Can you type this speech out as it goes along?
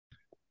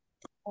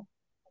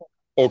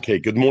Okay,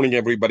 good morning,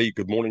 everybody.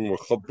 Good morning. We're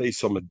Chob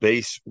Beis Amud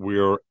Beis.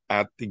 We're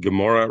at the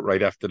Gemara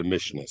right after the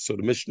Mishnah. So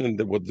the Mishnah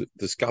that was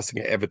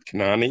discussing Evet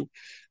Kanani.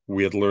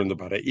 We had learned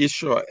about a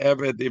Isha,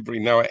 Evet,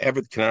 Ivri. Now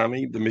Evet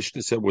Kanani, the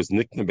Mishnah said was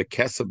Nikna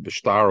Bekesav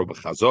B'Shtar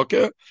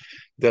B'Chazoka.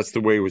 That's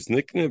the way it was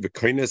Nikna.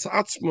 V'Koines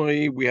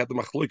Atzmai. We had the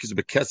Machlokes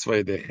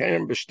Bekesva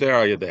Yedechem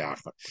B'Shtar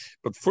Yedeacha.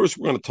 But first,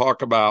 we're going to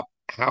talk about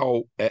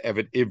how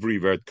Evet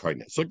Ivri werd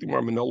Koines. So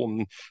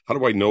how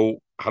do I know?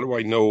 How do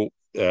I know?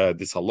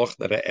 This halach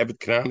that Evet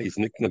Kanani is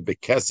nikna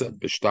bekesa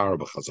b'shtar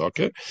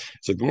b'chazaka.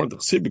 So Gemara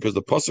D'chsiv, because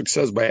the pasuk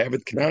says by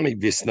Evet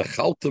Kanani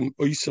visnachaltem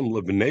oisem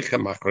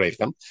levenechem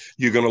achrechem,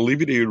 you're going to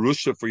leave it to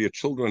Yerusha for your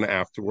children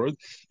afterward.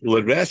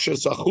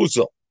 L'reshes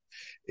achuzah.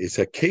 It's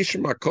a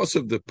keshem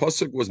akosav. The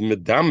pasuk was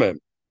medame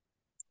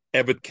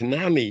Evet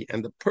Kanani,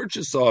 and the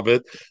purchase of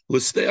it,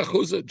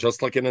 l'steachuza,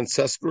 just like an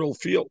ancestral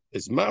field,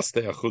 is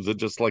masteachuza,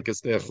 just like a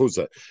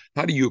steachuza.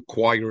 How do you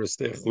acquire a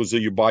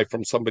steachuza? You buy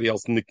from somebody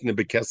else. Nikne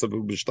bekesav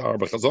b'shtar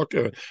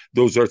b'chazaka.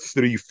 Those are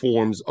three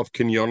forms of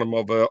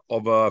kinyanim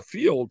of a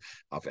field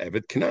of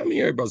Evet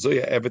Kanani or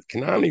bazoya Evet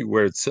Kanani,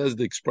 where it says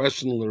the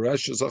expression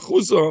l'reshes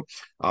achuza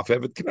of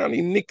Evet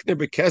Kanani nikne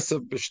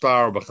bekesav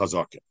b'shtar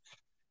b'chazaka.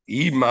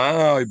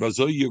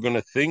 You're going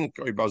to think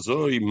you'll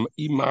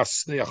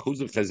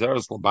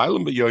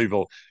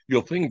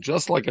think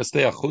just like a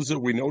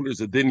steachuza. We know there's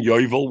a din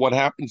yovel. What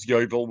happens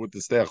yovel with the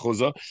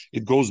steachuza?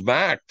 It goes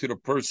back to the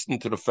person,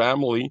 to the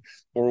family,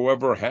 or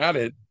whoever had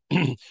it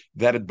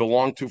that it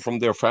belonged to from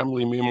their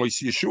family.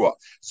 Yeshua.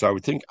 So I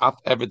would think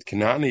Evet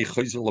Kanani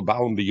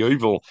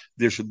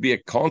there should be a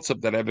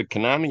concept that Evet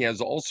Kanani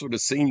has also the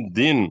same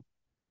din.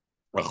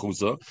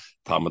 Achuza,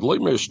 Talmud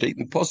Leimer steht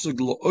in Pasuk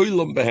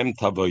La'olam behem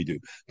tavoidu.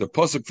 The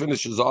Pasuk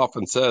finishes off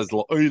and says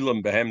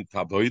La'olam behem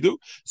tavoidu.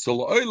 So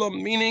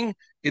La'olam meaning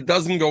it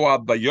doesn't go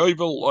out by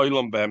Yovel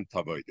La'olam behem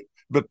tavoidu.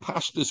 But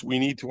Pashtus, we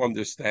need to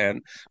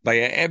understand by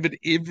a Eved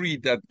Ivri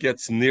that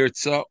gets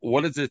nirtza.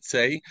 What does it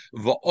say?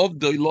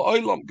 Va'ovdoi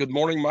La'olam. Good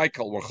morning,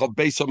 Michael. We're Chav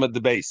Beisam at the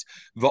base.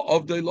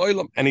 Va'ovdoi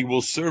La'olam, and he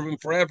will serve him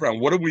forever.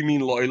 And what do we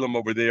mean La'olam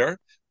over there?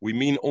 We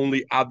mean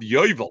only ad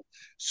yovel.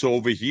 So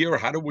over here,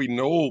 how do we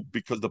know?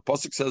 Because the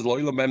pasuk says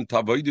lo'ilam em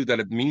tavodu that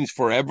it means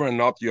forever and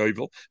not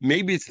yovel.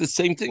 Maybe it's the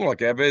same thing,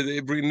 like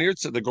every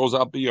nirtza that goes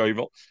out be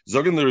yovel.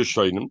 Zogan the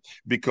Rishonim,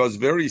 because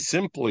very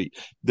simply,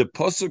 the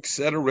pasuk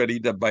said already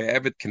that by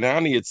Evet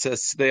Kanani it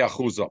says stei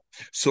achuza.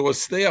 So a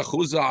stei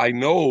achuza, I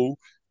know,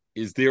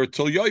 is there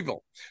till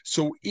Yovel.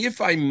 So if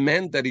I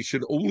meant that he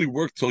should only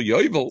work till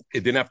Yovel,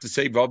 it didn't have to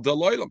say Vav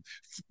Deloilam.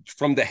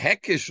 From the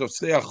Hekish of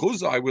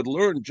Steachuza, I would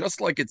learn,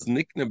 just like it's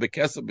Nikna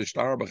Bekesa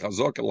B'Shtar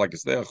B'Chazaka, like a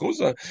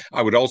Steachuza,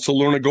 I would also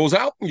learn it goes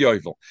out in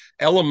Yovel.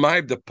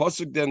 Elamai, the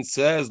Pasuk then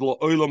says,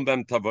 Lo'olam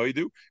Bem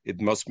Tavoidu, it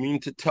must mean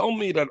to tell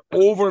me that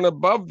over and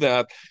above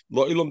that,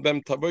 Lo'olam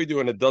Bem Tavoidu,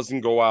 and it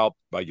doesn't go out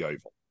by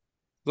Yovel.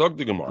 Look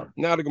the Gemara.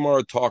 Now the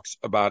Gemara talks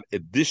about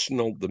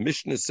additional. The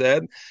Mishnah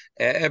said,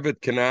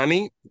 Evet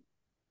Kanani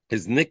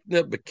is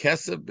nikna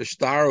bekesev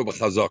b'shtar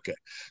b'chazaka.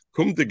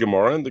 Come to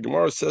Gemara, and the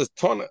Gemara says,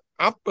 Tona,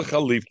 at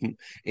b'chalipin.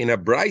 In a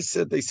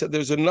brisa, they said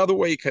there's another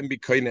way you can be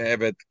koine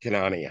Evet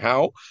Kanani.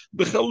 How?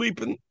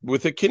 B'chalipin,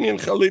 with a kinyan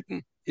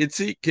chalipin.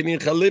 Itzi,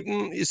 kinyan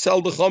chalipin, you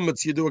sell the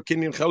chametz, you do a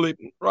kinyan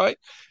chalipin, right?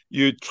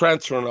 You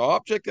transfer an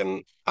object,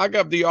 and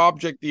agav the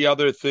object, the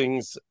other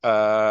things,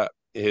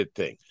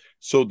 thing.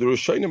 So the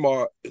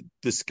Rishonim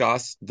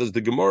discuss, does the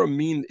Gemara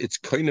mean it's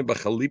koine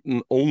b'chalipin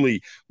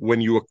only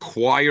when you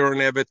acquire an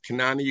Evet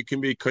Kanani, you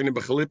can be koine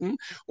b'chalipin?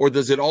 Or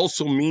does it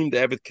also mean the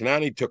Evet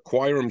Kanani to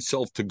acquire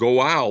himself to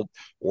go out,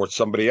 or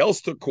somebody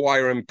else to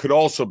acquire him could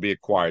also be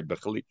acquired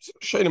b'chalipin? So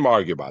Rishonim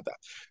argue about that.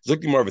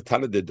 Zok Gemara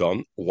v'tana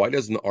dedon, why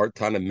doesn't our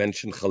Tana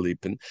mention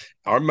chalipin?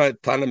 Our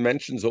Tana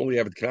mentions only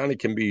Evet Kanani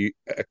can be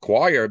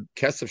acquired,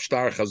 kesef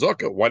shtar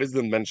chazaka. Why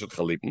doesn't it mention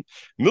chalipin?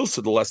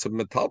 Milsa the less of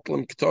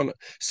metaltlam ketona.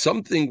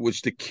 Something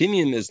which the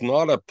kinyan is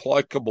not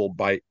applicable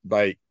by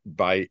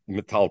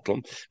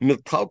metaltlum.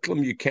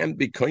 Metaltlum you can't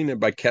be koine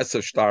by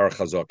kesef shtar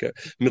chazaka.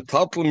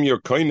 Metaltlum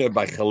you're koine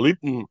by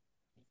chalipin,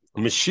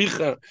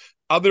 meshicha.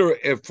 Other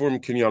form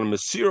kinyan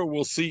mesira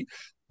we'll see.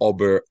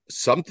 Over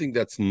something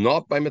that's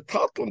not by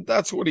metaltlum,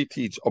 that's what he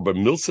teaches. Over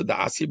milsa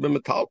da'asi by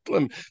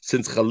metaltlum,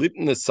 since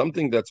chalipin is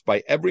something that's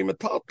by every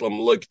metaltlum.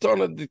 Look,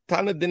 the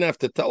Tana didn't have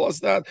to tell us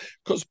that,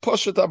 because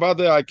poshet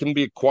avada I can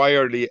be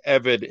acquired the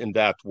eved in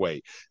that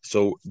way.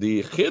 So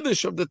the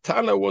chiddush of the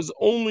Tana was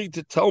only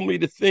to tell me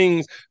the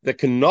things that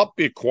cannot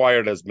be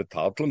acquired as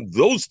metaltlum,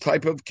 those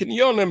type of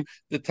kinyonim,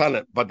 the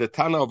Tana. But the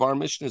Tana of our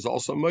mission is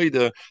also made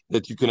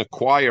that you can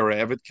acquire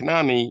eved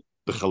kanani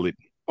the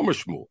chalipin. Omer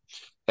Shmuel.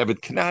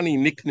 Evet Kanani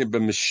nikne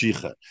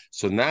b'meshicha.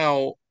 So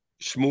now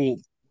Shmuel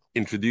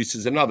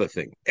introduces another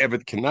thing.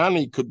 Evet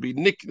Kanani could be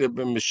nikne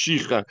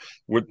b'meshicha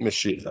with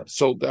meshicha.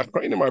 So the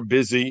Achrayim are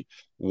busy.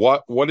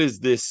 What is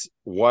this?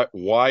 Why?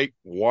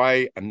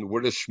 And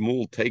where does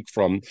Shmuel take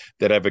from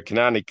that Evet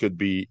Kanani could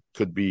be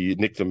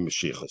nikne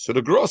b'meshicha? So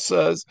the Gross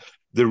says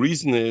the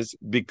reason is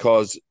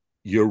because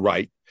you're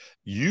right.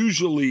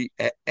 Usually,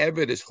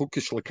 Evet is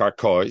hukish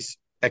lekarkois.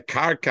 a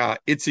karka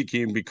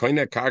itziki and be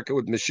koine a karka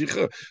with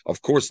meshicha?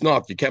 Of course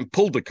not. You can't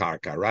pull the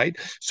karka, right?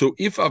 So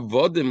if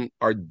avodim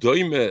are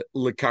doime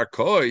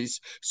lekarkois,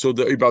 so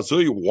the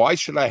ibazoi, why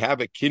should I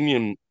have a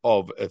kinyan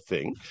of a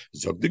thing?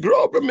 Zog the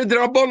grober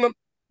midrabanan.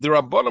 The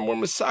Rabbanim were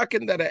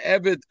misakin that an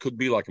Eved could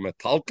be like a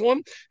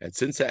metaltalin, and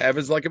since an Eved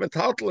is like a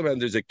metaltalin,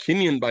 and there's a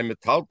kinyan by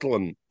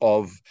metaltalin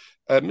of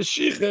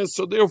Meshicha,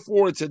 so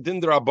therefore it's a din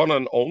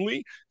Rabbanan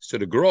only. So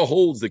the Gra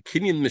holds the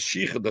kinyan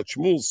Meshicha that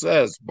Shmuel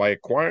says by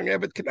acquiring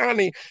Eved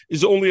Kanani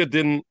is only a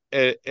din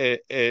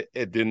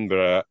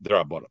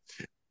Rabbanan.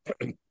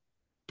 But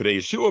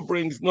Yeshua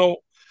brings no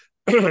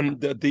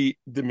that the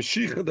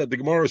Meshicha that the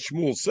Gemara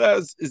Shmuel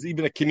says is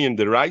even a kinyan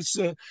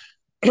deraisa.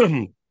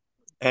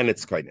 And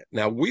it's kind of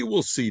now we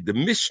will see. The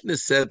Mishnah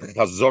said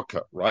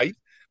chazaka, right?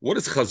 What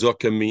does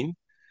chazaka mean?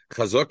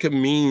 Chazaka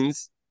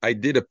means I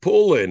did a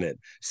pull in it.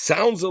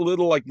 Sounds a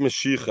little like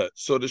Mashiach.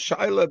 So the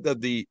shaila that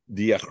the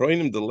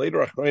achronim, the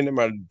later achronim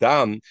are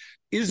done,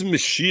 is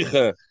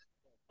Mashiach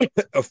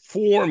a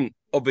form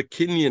of a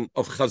kinyan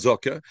of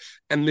chazaka,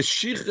 and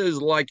Mashiach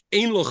is like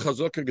ein lo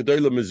chazaka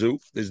gedola mezuf.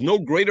 There's no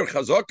greater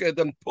chazaka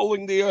than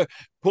pulling the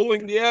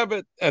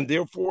abbot, and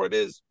therefore it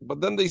is.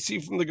 But then they see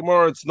from the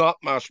Gemara it's not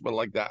mashma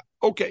like that.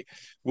 Okay,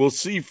 we'll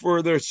see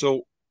further.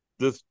 So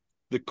the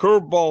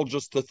curveball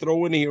just to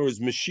throw in here is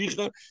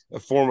Mashiach, a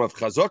form of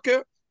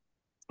chazaka.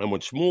 And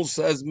when Shmuel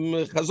says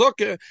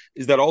chazaka,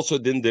 is that also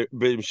din the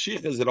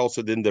b'mshich? Is it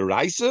also din the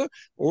raisa,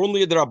 or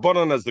only the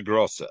rabbanon as the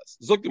Gra says?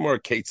 Zok the more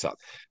ketzad.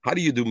 How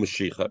do you do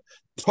mashicha?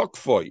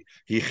 Tokfoy.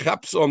 He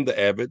chaps on the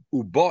eved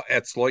uba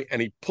etzloy,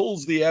 and he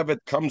pulls the eved,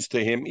 comes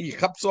to him. He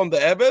chaps on the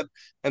eved,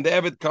 and the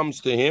eved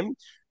comes to him.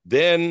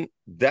 Then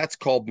that's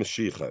called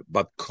Mashiach.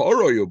 But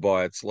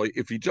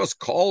if he just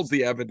calls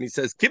the Eved and he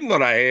says,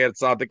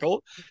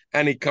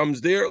 and he comes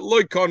there,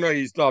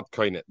 he's not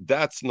kind.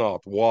 That's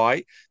not.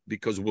 Why?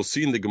 Because we'll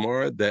see in the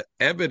Gemara that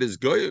Eved is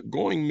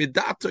going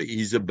midata.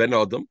 He's a Ben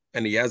Adam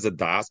and he has a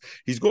das.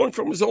 He's going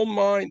from his own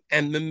mind,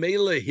 and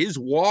Memela, his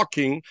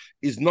walking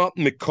is not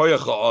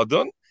Mikoyach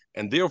Adam,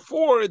 and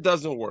therefore it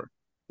doesn't work.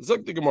 It's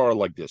like the Gemara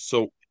like this.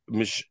 So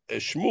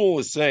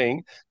Shmuel is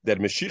saying that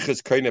Mashiach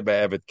is kind of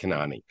Eved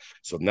Kanani.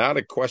 So now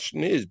the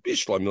question is,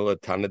 according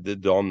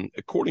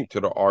to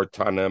the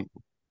Artana,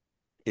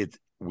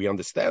 we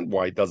understand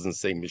why it doesn't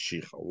say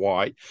Mashiach.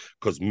 Why?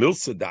 Because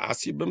Milsa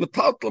Da'asi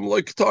b'metaltlam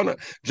loiktana.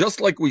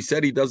 Just like we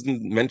said, he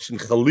doesn't mention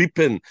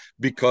Chalipin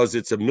because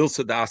it's a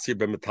Milsa Da'asi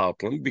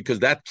b'metaltlam, because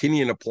that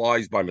Kinyan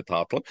applies by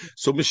metaltlam.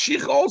 So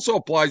Mashiach also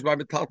applies by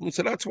metaltlam.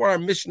 So that's why our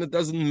Mishnah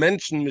doesn't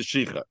mention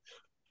Mashiach.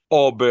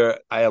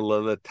 But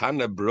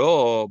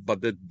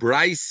the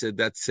Braise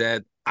that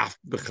said Af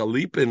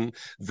B'Chalipin,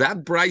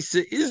 that Braise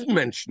is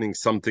mentioning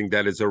something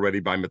that is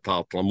already by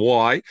Metaltlam.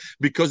 Why?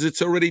 Because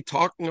it's already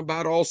talking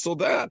about also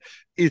that.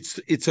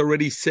 It's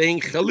already saying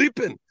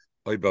Chalipin.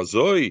 Why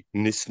doesn't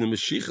it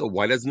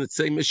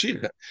say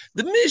Mashiach?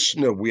 The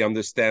Mishnah, we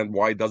understand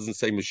why it doesn't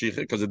say Mashiach,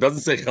 because it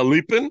doesn't say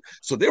Chalipin,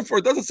 so therefore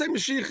it doesn't say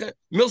Mashiach.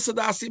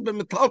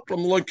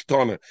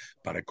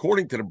 But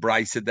according to the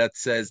Brisa that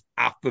says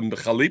Afim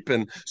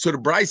B'Chalipin, so the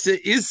Brisa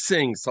is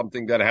saying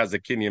something that has a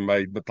kinyan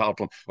by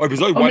Metalplam. Why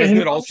doesn't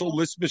it also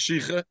list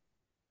Mashiach?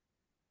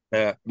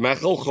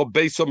 Mechel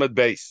Chobesom at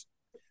base.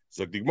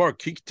 So the Gemara,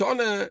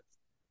 Kiktana.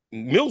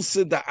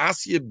 Milsa da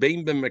asya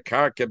bein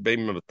b'mekarka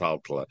bein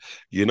b'metaltala.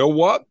 You know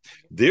what?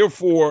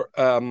 Therefore,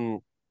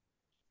 the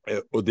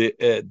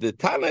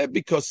Tana,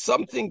 because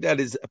something that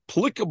is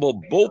applicable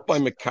both by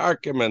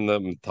mekarkim and the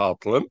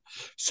metaltalim,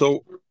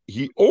 so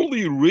he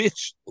only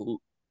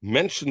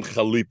mentioned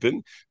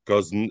Chalipin,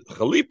 because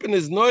Chalipin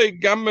is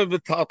noig gambe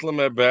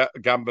metaltalim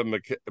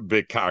gambe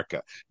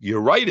bekarka.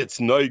 You're right, it's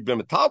noig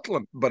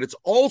metaltalim, but it's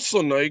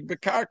also noig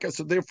bekarka,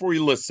 so therefore he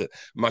lists it.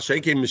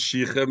 Masheke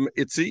Meshichem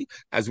Itzi,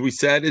 as we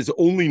said, is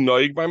only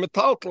noig by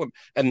metaltalim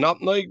and not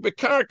noig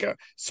bekarka.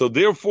 So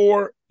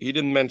therefore he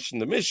didn't mention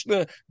the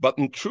Mishnah, but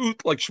in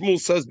truth, like Shmuel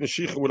says,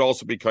 Mashiach would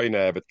also be kind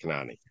of Evet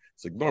Kanani.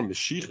 So Gemara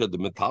Mashiach, the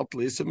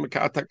metaltal is a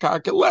mekata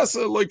karka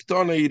lesser like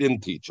Tana. He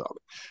didn't teach on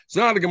it. So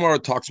now the Gemara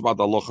talks about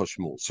the halacha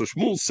Shmuel. So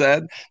Shmuel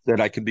said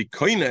that I can be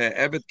koine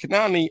Evet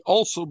Kanani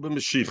also be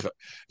Mashiach.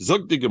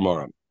 Zog the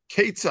Gemara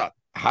Ketzat.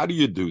 How do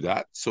you do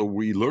that? So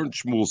we learned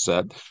Shmuel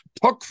said,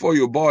 "Talk for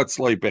your boy. It's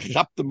like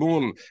bechap the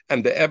moon,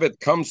 and the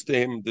Evet comes to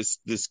him. This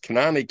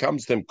Kanani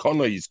comes to him.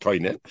 Kona is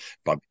koine,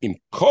 but in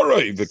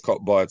Koroi the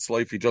boy, it's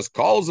like he just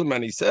calls him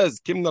and he says,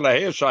 "Kim na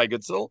lahir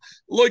shaigetzel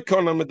loy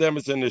kona medem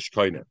is in ish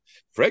koine."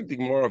 Fragdig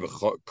more of a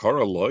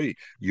koroloi.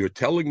 You're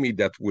telling me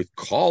that with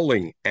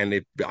calling, and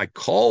if I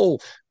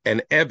call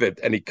an Evet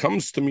and he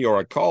comes to me, or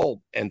I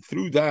call, and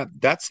through that,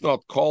 that's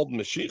not called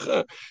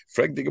Mashiach.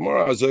 Frag the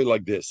Gemara Azoy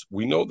like this.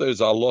 We know there's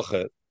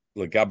aloha,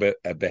 legabe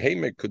a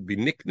behemoth could be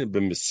nikne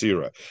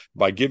b'mesira,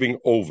 by giving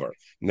over.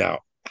 Now,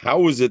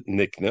 how is it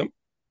nikne?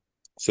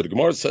 So the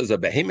Gemara says a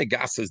behemoth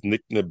gas is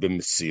nikne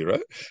b'mesira,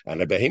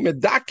 and a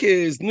behemoth dake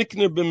is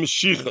nikne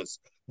b'mashichas.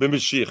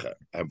 b'Mashiach.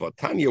 And but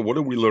Tanya, what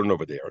do we learn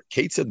over there?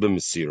 Kate said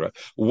b'Masira.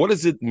 What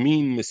does it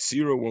mean,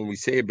 Masira, when we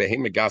say a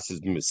behemoth gas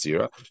is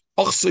b'Masira?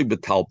 Ochsei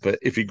betalpe,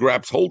 if he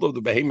grabs hold of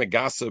the behemoth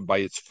gas by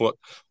its foot,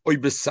 or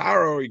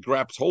besara, or he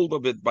grabs hold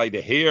of it by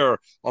the hair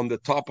on the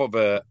top of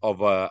a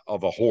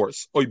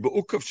horse, or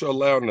be'ukav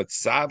shaleh on its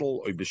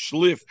saddle, or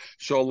beshlif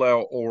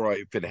shaleh, or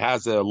if it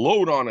has a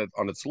load on it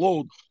on its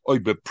load, or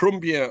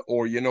beprumbia,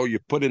 or you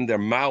put in their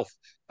mouth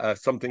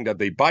something that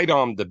they bite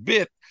on the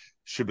bit.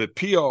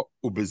 Shebepia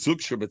ubezuk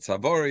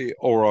shebetzavari,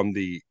 or on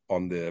the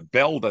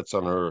bell that's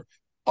on her.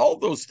 All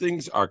those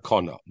things are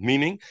kona,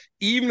 meaning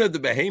even if the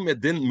behemoth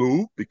didn't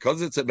move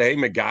because it's a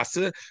behemoth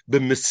gasa, the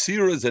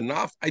mesira is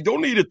enough. I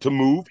don't need it to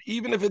move,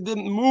 even if it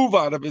didn't move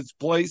out of its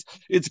place.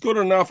 It's good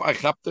enough. I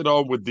chapped it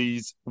on with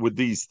these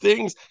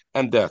things,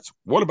 and that's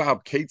what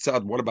about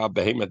ketzad? What about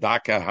behemoth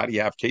daka? How do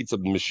you have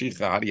ketzad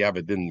meshicha? How do you have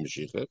it in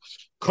meshicha?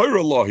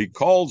 Kairallah, he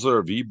calls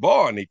her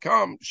viba, and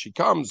she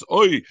comes.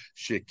 Oy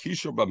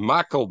shekisha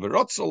b'makal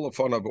v'rotzel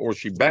lefonav, or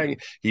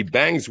he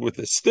bangs with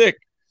a stick.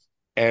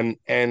 And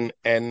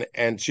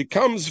she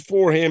comes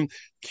for him.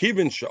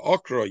 Kivin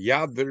she'okra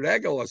yad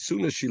v'regel. As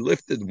soon as she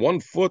lifted one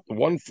foot,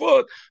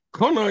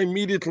 Kona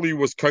immediately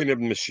was kind of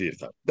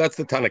Mashiach. That's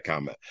the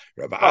Tanakama.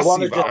 Rav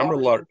Asi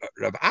v'Amrullah,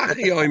 Rav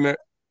Achi Omer.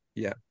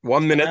 Yeah,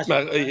 1 minute.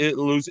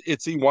 Lose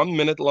itzi 1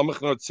 minute.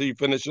 Lamach not see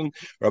finishing.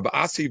 Rabbi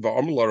Asi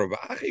v'Amrullah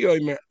Rabbi Achi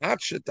Omer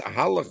Atshet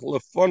Halach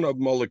Lefon of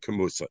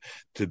Molekamusa.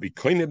 To be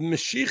kind of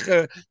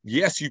Mashiach,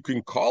 yes, you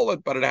can call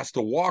it, but it has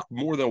to walk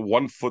more than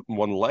 1 foot and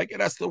 1 leg. It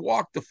has to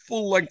walk the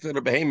full length of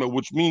the behemoth,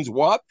 which means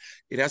what?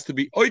 It has to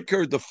be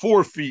oiker the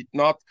 4 feet,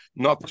 not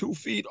 2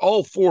 feet,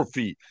 all 4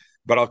 feet.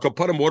 But Al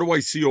Kaparim, what do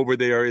I see over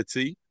there,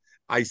 Itzi?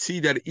 I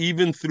see that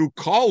even through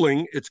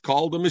calling, it's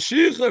called a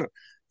Mashiach.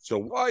 So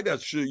why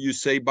does you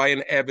say by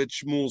an Eved,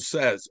 Shmuel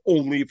says,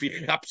 only if he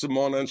chaps him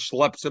on and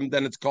schleps him,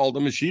 then it's called a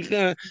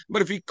Mashiach?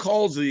 But if he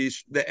calls the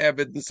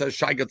Eved and says,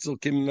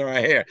 Shaigatzil Kim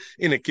Hair,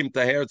 in a Kim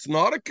Hair, it's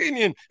not a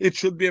Kenyan. It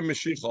should be a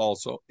Mashiach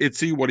also.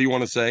 Itzi, what do you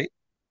want to say?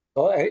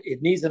 So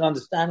it needs an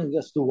understanding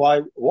as to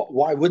why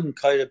wouldn't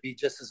Kaira be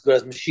just as good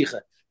as Mashiach?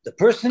 The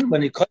person,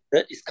 when he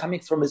Kaira, is coming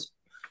from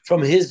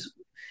his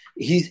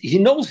he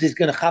knows he's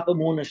going to chap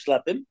him on and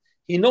schlep him.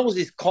 He knows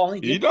he's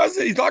calling him.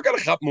 He's not going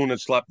to chap moon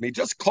and slap me.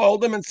 Just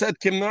called him and said,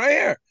 Kim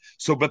Nair.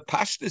 So, but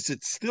Pashtis,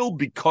 it's still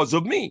because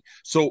of me.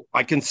 So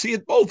I can see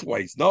it both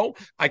ways. No,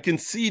 I can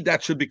see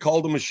that should be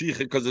called a Mashiach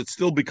because it's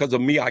still because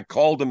of me. I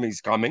called him,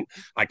 he's coming.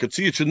 I could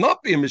see it should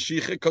not be a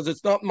Mashiach because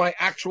it's not my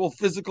actual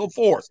physical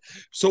force.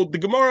 So the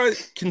Gemara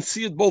can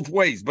see it both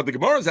ways. But the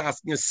Gemara is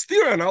asking a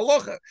stira and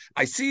halacha.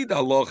 I see the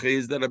halacha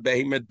is that a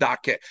behemoth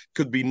dake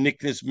could be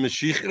nickness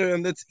Mashiach,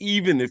 and that's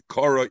even if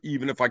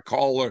I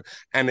call her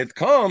and it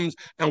comes.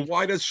 And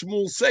why does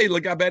Shmuel say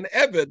Lagaben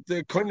Evet,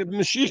 the kind of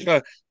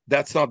Mashiach?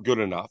 That's not good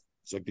enough.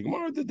 So the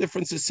Gemara, the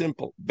difference is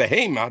simple.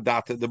 Behema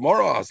data the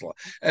Mora Asla.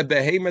 A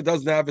behema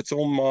doesn't have its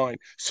own mind.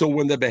 So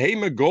when the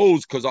behema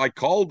goes, because I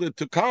called it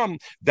to come,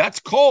 that's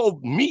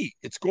called me.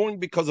 It's going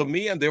because of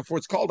me, and therefore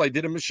it's called I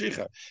did a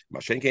Mashiach.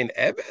 Mashenkein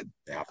Evet,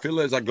 I feel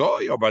as I go,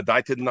 but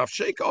I did enough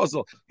shake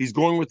also. He's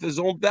going with his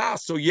own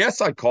das. So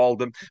yes, I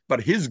called him,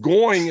 but his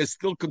going is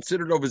still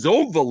considered of his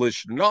own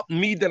volition, not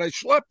me that I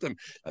schlepped him.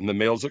 And the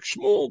males like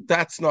Shmuel,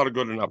 that's not a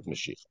good enough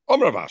Mashiach.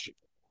 Omer Ravashi.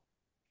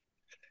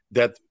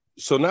 That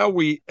so now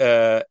we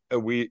learned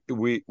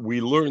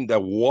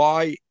that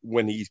why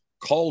when he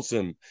calls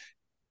him,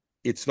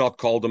 it's not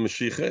called a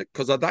Mashiach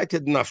because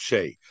adaited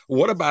nafshay.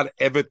 What about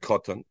Eved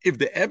Katan? If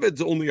the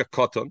Eved's only a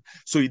Katan,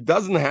 so he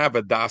doesn't have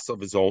a das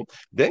of his own,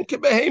 then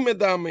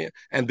kebehemedamia.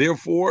 And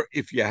therefore,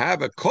 if you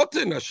have a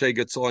Katan, a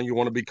Shegetzon, you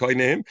want to be kind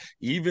to him,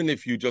 even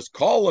if you just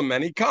call him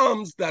and he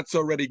comes, that's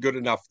already good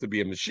enough to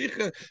be a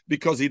Mashiach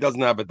because he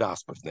doesn't have a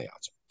das.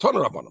 So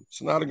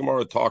now the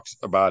Gemara talks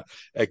about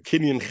a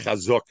Kinyan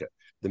Chazokah.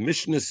 The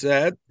Mishnah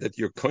said that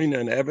your koina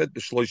and evet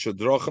b'shloisha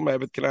drochem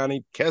evet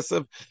kanani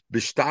kesef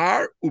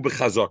b'shtar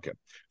u'b'chazaka.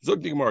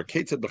 Zog the Gemara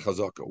ketzad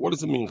b'chazaka. What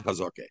does it mean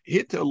chazaka?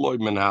 Hit eloi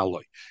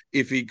menaloi.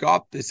 If he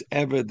got this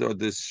evet or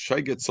this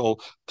shaygetzol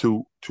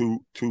to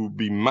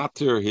be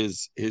matter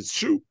his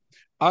shoe,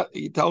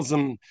 he tells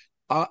him.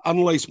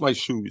 Unlace my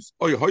shoes.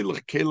 Or he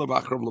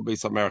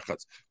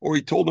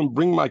told him,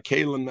 bring my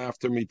kalim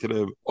after me to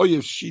the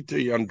Oyev Shita,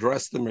 he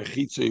undressed them,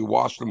 he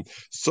washed them,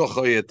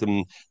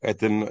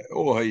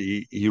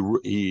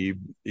 he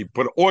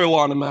put oil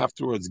on him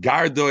afterwards,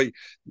 Gardoy,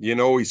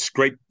 he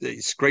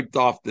scraped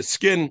off the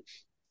skin,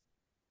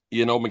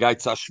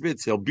 Megait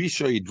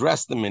Sashvitz, he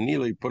dressed them and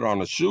he put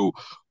on a shoe,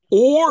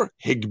 or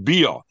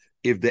Higbia,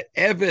 if the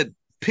Eved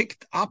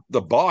picked up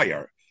the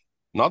buyer,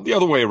 not the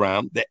other way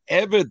around. The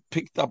Eved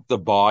picked up the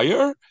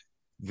buyer,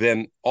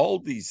 then all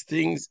these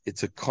things,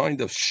 it's a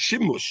kind of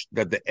shimush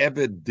that the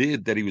Eved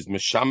did, that he was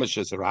meshamash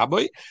as a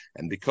rabbi,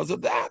 and because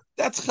of that,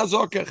 that's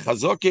chazaka.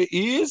 Chazaka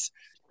is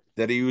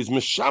that he was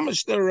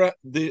meshamash the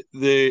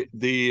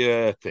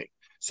thing.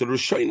 So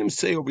Rishonim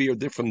say over here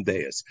different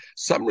days.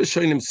 Some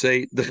Rishonim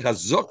say the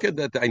chazaka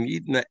that I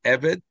need in the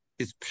Eved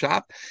is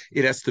pshat.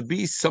 It has to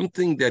be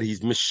something that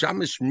he's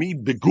meshamash me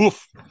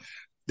beguf.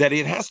 that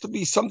it has to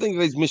be something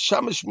that is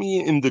mishamish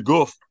me in the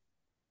guf.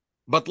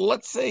 But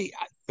let's say,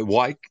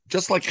 why?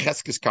 Just like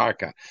Cheskes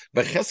Karka.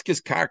 But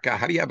Cheskes Karka,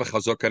 how do you have a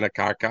chazaka in a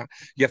karka?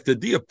 You have to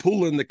do a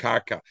pull in the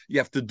karka. You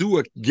have to do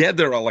a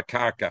gather a la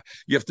karka.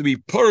 You have to be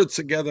put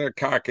together a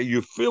karka.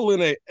 You fill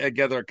in a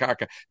gather a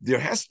karka. There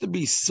has to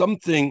be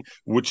something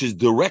which is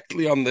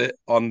directly on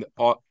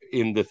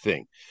in the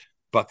thing.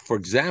 But for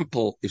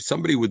example, if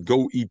somebody would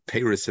go eat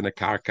Paris in a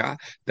karka,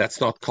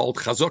 that's not called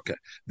chazaka.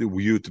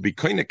 You to be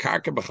kind of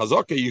karka but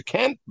chazaka, you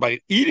can't by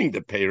eating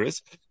the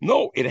Paris.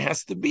 No, it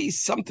has to be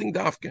something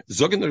dafka.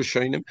 Zogen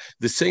Rishonim,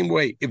 the same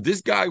way. If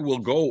this guy will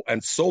go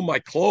and sew my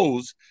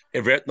clothes,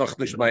 I'm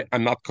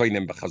not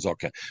koinim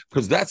b'chazaka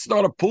because that's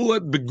not a pula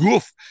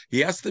beguf. He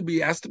has to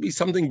be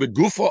something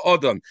begufa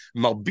adam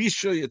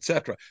malbisha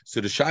etc.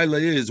 So the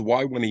shaila is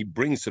why when he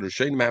brings, so the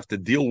Rishonim have to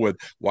deal with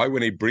why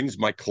when he brings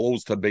my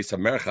clothes to Beis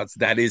HaMerchatz,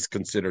 that is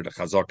considered a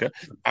chazaka.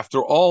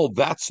 After all,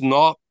 that's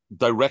not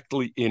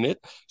directly in it.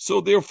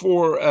 So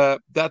therefore,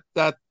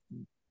 that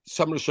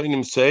some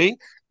Rishonim say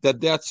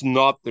that's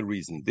not the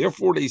reason.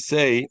 Therefore, they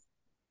say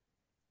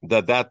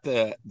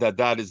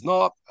that is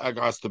not,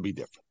 has to be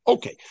different.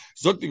 Okay,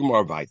 so once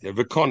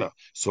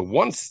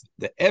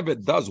the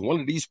Evet does one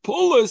of these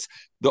pullers,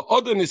 the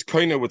other is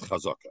kind of with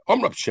chazaka.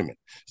 Rab Shimon,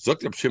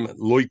 Rab Shimon,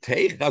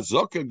 loitei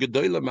chazaka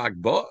gedola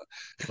magba.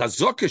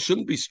 Chazaka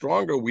shouldn't be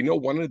stronger. We know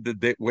one of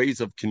the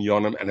ways of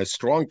kinyonim, and a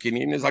strong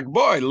kinyon is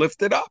agba. I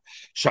lift it up.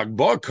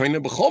 Shagba kind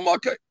of b'chol.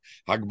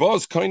 Agba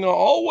is kind of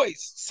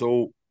always.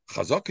 So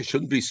chazaka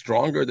shouldn't be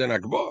stronger than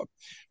agba.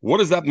 What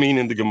does that mean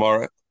in the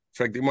Gemara?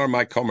 I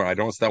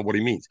don't understand what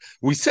he means.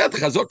 We said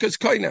chazaka is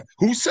kaina.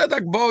 Who said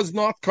agba is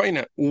not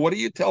kaina? What are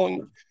you telling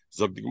me?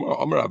 Zog the Gemara,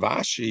 Amar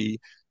Avashi,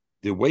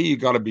 the way you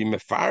got to be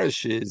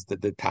mefarish is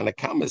that the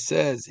Tanakama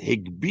says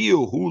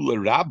higbiu hu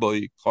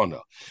l'rabbi kana.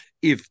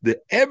 If the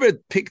Eved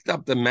picked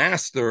up the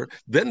master,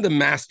 then the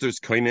master's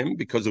kainim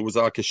because it was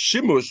like a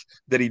shimush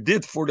that he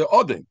did for the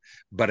odin.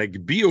 But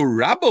higbiu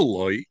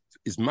rabbaloi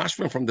is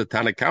mashman from the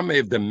Tanakama.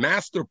 If the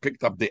master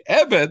picked up the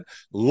Eved,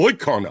 loy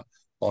kana.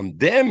 On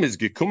them is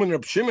Gekumen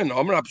Rab Shimon.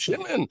 Rab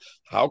Shimon,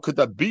 how could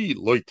that be?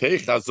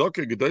 Loitei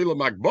chazaka gedola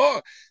magba.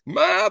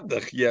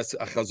 Madach, yes,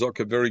 a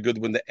chazaka very good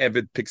when the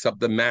Eved picks up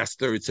the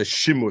master. It's a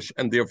shimush,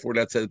 and therefore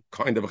that's a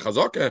kind of a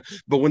chazaka.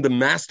 But when the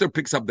master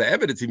picks up the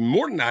Eved, it's even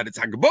more than that. It's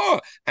agba,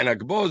 and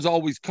agba is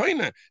always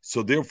kaina.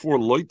 So therefore,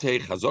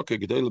 loitei chazaka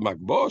gedola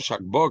magba.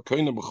 Shagba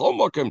kaina b'chol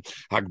makom.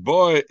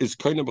 Agba is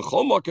kaina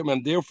b'chol makom,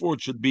 and therefore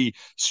it should be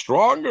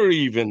stronger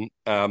even.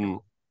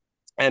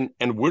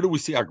 And where do we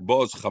see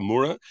Hagbah as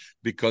Chamura?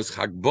 Because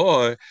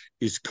Hagbah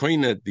is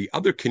kind of the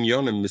other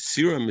kinyonim,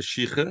 Mesira and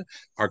Meshicha,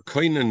 are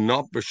kind of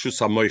not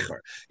B'Shus HaMoicher.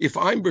 If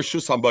I'm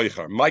B'Shus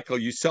HaMoicher, Michael,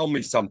 you sell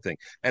me something,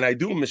 and I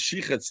do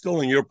Meshicha, it's still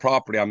in your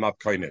property, I'm not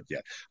kind of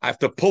yet. I have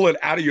to pull it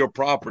out of your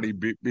property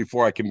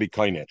before I can be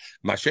kind of.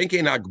 Mashenke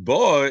and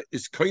Hagbah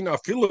is kind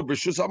of Fila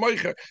B'Shus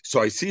HaMoicher.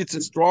 So I see it's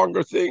a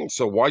stronger thing,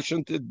 so why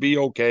shouldn't it be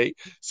okay?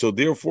 So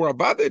therefore,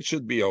 about it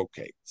should be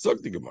okay. So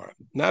the Gemara.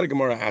 Now the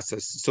Gemara asks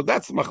us, so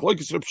that's the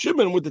Machlokes Reb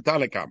Shimon with the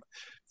Tanakama.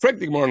 Frank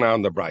the Gemara now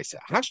on the Brisa.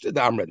 Hashtad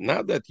Amrit,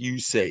 now that you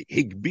say,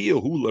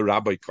 Higbiyahu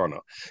l'Rabbi Kana,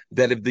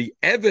 that if the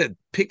Eved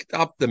picked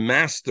up the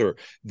master,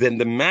 then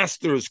the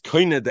master is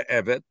kind the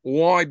Eved.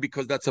 Why?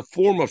 Because that's a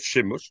form of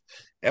Shimush.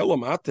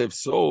 Elamatev,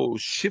 so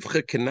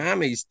Shifcha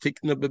Kanani is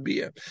Tikna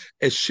Babia.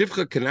 As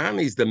Shifcha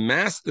Kanani is the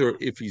master,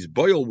 if he's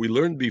boiled, we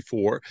learned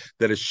before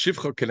that as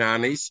Shifcha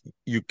Kanani,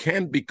 you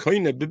can't be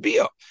kind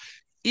Babia.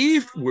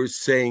 If we're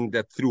saying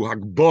that through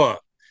Hagbah,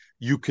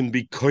 you can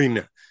be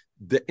koina,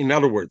 in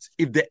other words,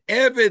 if the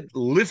Eved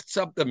lifts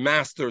up the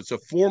master, it's a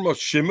form of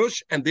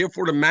shimush, and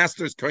therefore the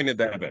master is koina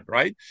the Eved,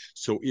 right?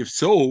 So,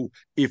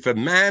 if a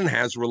man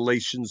has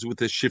relations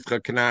with a shifcha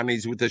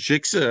kananis, with a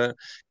shiksa,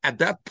 at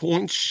that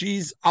point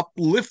she's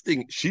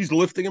lifting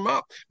him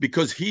up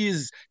because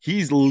he's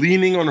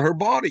leaning on her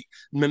body.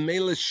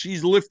 Memela,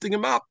 she's lifting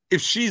him up.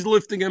 If she's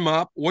lifting him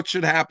up, what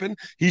should happen?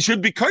 He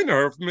should be kind of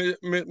her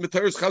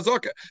Materis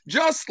Chazaka.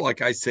 Just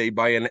like I say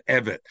by an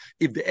Eved.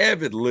 If the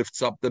Eved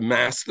lifts up the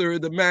master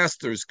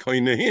is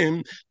kind of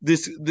him,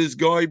 this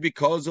guy,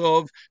 because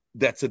of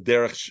that's a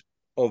derech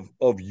of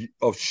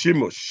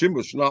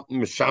shimush, not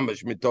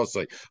mishamash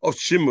mitosai, of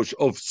shimush,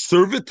 of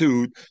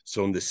servitude.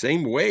 So in the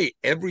same way,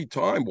 every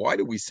time, why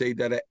do we say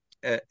that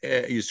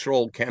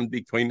Yisrael can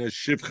be kind of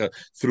shivcha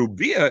through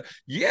bia?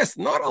 Yes,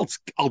 not als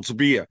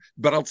bia,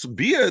 but als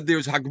bia,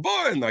 there's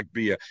hagba in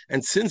bia.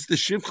 And since the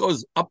shivcha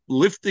is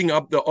lifting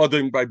up the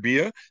other by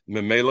bia,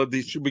 memela,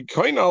 they should be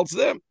kind of als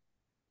them.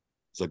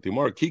 So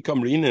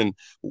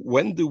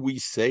when do we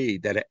say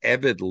that an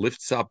Eved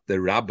lifts up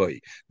the rabbi?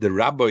 The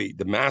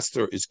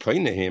master is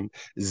kind of him.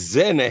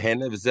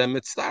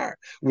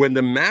 When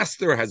the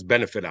master has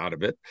benefit out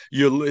of it,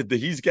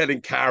 he's getting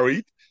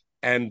carried,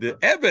 and the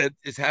Eved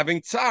is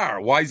having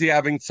tsar. Why is he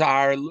having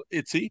tsar,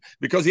 Itzi?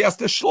 Because he has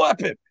to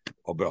schlep it.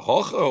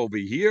 Over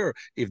here,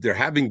 if they're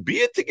having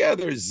beer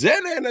together,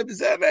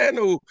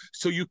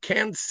 so you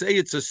can't say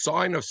it's a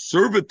sign of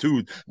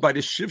servitude by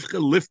the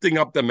shivcha lifting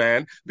up the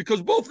man,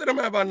 because both of them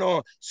have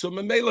ano. So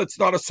memela, it's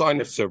not a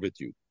sign of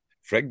servitude.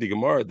 Frag the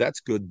Gemara, that's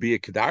good, be a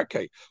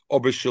kedarkai.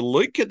 Or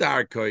b'shaloi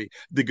kedarkai,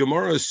 the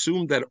Gemara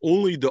assumed that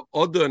only the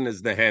Adon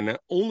is Nehenna,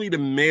 only the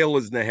male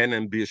is Nehenna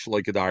and be a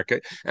shaloi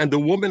kedarkai, and the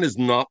woman is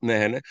not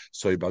Nehenna.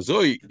 So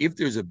if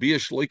there's a be a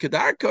shaloi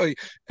kedarkai,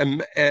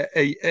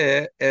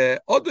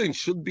 Adon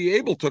should be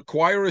able to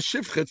acquire a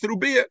shivcha through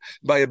bia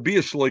by a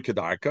bia shaloi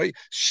kedarkai.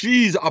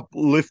 She's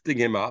uplifting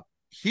him up.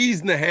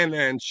 He's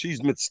Nehenna and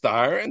she's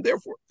mitzvah, and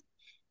therefore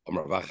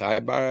who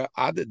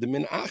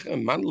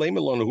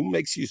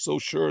makes you so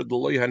sure how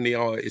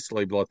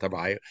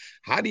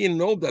do you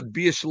know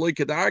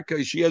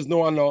that she has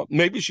no ano?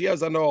 Maybe she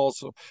has ano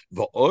also.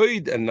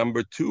 And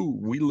number two,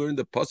 we learned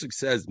the pasuk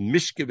says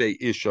mishkeve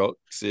isha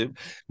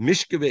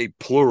mishkeve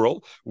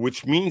plural,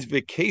 which means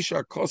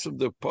v'kesha kosav.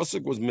 The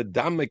pasuk was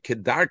medame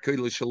kedarkai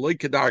l'shaloi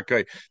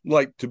kedarkai,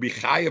 like to be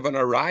chayav and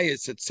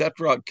arayis,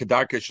 etc.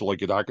 Kedarkai shaloi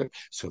kedarkai.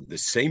 So the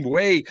same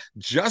way,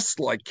 just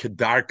like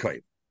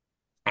kedarkai,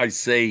 I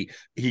say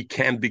he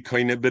can be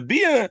kind of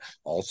bebia.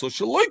 Also,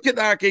 shaloi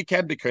kedarke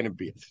can be kind of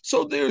bebia.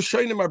 So the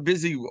Rishonim are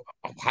busy.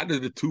 How do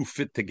the two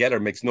fit together?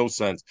 Makes no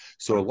sense.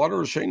 So a lot of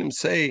Rishonim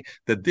say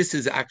that this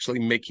is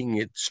actually making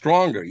it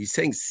stronger. He's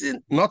saying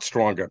not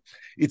stronger.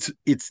 It's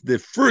the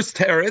first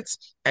teretz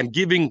and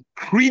giving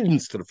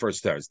credence to the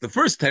first teretz. The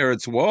first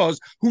teretz was,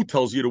 who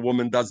tells you the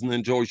woman doesn't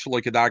enjoy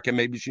shaloi kedarke?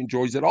 Maybe she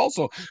enjoys it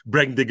also.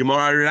 Bring the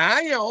Gemara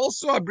raya.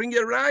 Also, I bring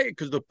you raya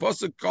because the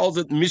pasuk calls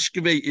it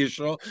mishkevei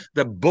isha.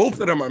 That both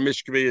of them are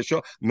mishkevei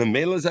isha.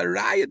 Memela is a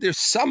raya. There's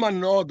some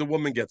ano the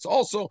woman gets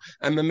also,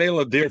 and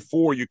memela.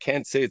 Therefore, you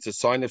can't say it's a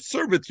sign of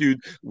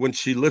servitude when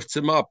she lifts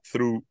him up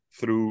through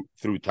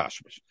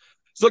tashmish.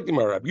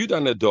 Zogdimar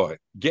Yudan Adoy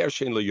Ger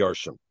Shein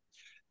LeYarshim.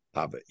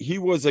 He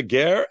was a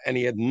ger and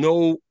he had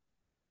no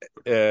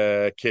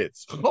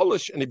kids.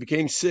 Cholish, and he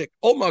became sick.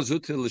 All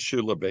Marzutra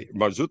l'shulabe.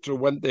 Marzutra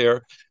went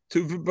there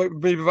to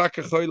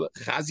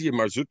Chazia.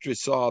 Marzutra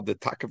saw the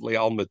takav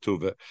le'al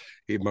metuva.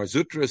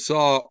 Marzutra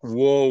saw,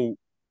 whoa,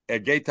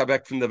 geht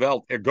back from the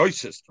Welt.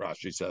 Goisest,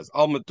 Rashi says.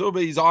 Al metuva,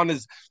 he's on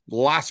his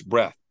last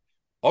breath.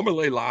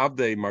 Omerle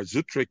la'avde.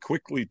 Marzutra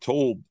quickly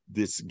told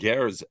this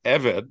ger's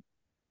Eved,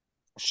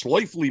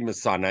 Shleifli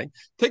Masane,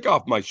 take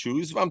off my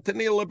shoes, and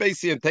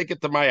take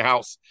it to my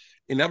house.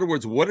 In other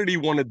words, what did he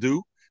want to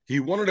do? He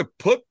wanted to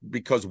put,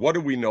 because what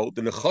do we know?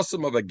 The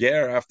nechasim of a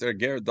ger after a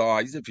ger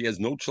dies, if he has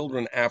no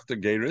children after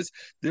geris,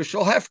 there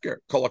shall hefker,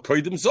 kol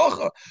hakoidim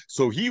zocha.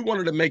 So he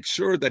wanted to make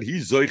sure that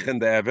he's zoich and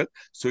the evet.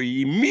 So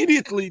he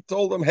immediately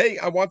told him, hey,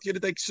 I want you to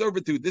take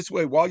servitude this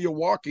way while you're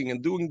walking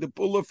and doing the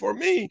pulla for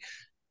me.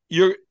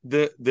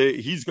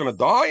 He's going to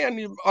die,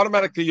 and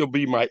automatically you'll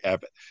be my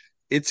evet.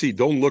 Itzi,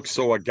 don't look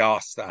so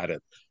aghast at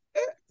it.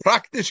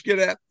 Praktisch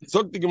gerät.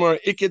 Zog the Gemara,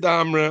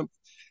 Ikedamre.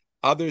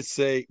 Others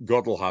say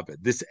Godel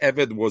Habit. This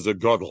Eved was a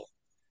Godel.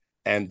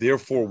 And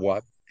therefore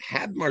what?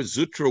 Had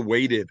Marzutra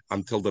waited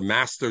until the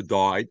master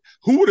died,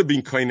 who would have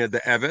been kind of the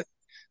Eved?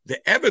 The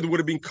Eved would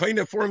have been kind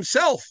of for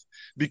himself.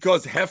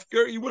 Because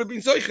Hefker, he would have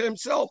been Zoicha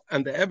himself.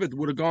 And the Eved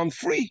would have gone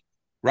free.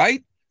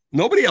 Right?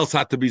 Nobody else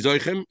had to be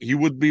Zoichem. He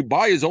would be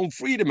by his own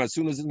freedom as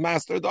soon as his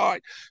master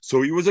died.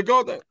 So he was a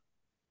Godel.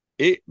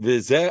 So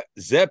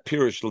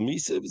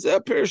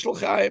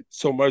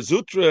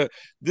Marzutra,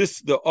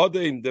 the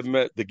other in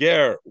the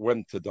ger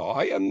went to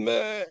die, and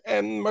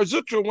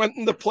Marzutra went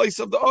in the place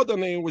of the other,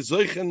 and it was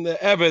Zeichen the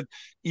Eved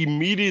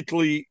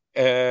immediately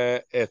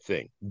a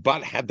thing.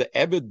 But had the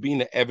Eved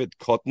been an Eved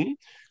cotton,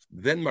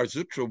 then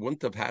Marzutra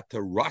wouldn't have had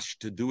to rush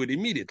to do it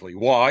immediately.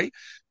 Why?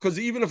 Because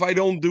even if I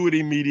don't do it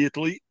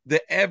immediately, the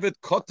Evet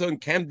Koton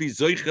can be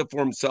Zoicha for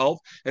himself.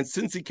 And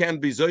since he can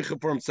be Zoicha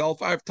for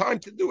himself, I have time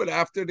to do it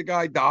after the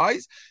guy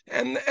dies.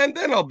 And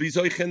then I'll be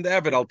Zoicha in the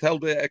Evet. I'll tell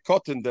the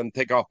Koton, then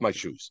take off my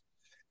shoes.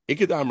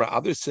 Ikedamra,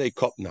 others say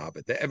cotton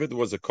habit. The Eved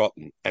was a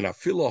cotton. And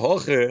Afila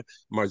Hoche,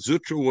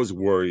 Marzutra was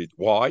worried.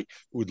 Why?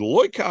 With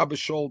Loika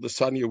Abishol, the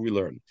Sanya we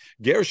learn.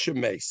 Ger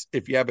Shemes,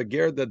 if you have a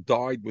ger that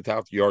died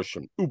without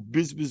Yarshim,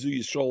 Ubizbizu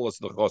Yishol as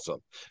the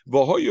Chosam.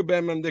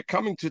 Vohoyubem, and they're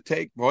coming to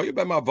take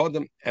Vohoyubem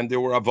Avodim, and they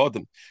were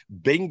Avodim.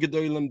 Ben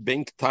Gedolim,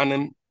 Ben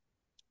Ktanim,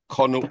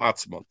 Konu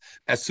Atzmon.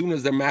 As soon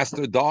as the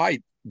master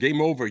died,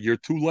 game over. You're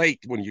too late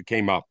when you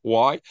came up.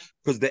 Why?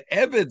 Because the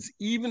Eveds,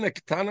 even a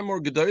Ketanim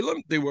or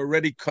Gedolim, they were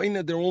already kind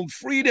of their own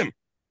freedom.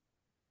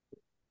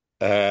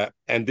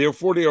 And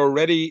therefore they're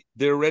already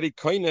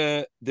kind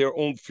of their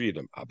own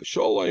freedom. But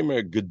Ketanim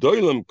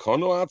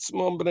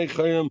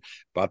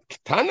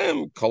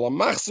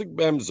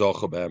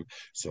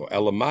So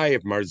Elamai,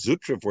 if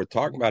Marzutra, if we're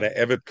talking about an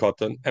Evet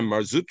Kotan, and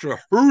Marzutra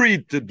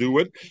hurried to do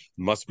it,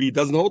 must be he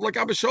doesn't hold like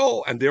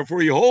Abishol, and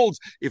therefore he holds,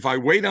 if I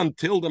wait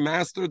until the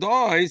master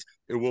dies,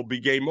 it will be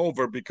game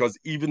over, because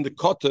even the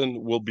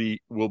Kotan will be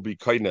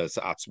kindness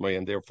atzmai,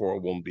 and therefore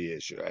it won't be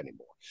issue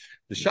anymore.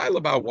 The shaila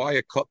about why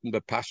a cotton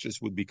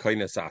bepashtus would be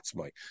kindness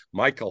atzmai.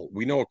 Michael,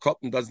 we know a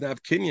cotton doesn't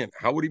have kinyan.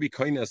 How would he be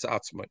kindness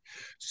atzmai?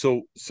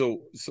 So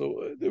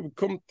they would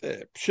come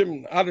Pshim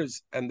and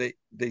others, and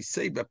they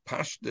say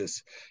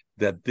bepashtus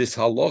that this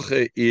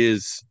halacha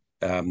is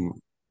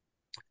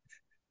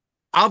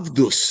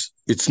avdus.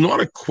 It's not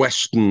a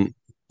question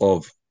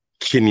of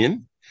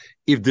kinyan.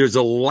 If there's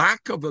a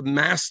lack of a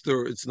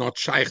master, it's not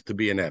shaykh to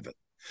be an Eved.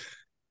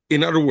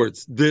 In other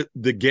words, the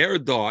ger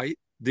died,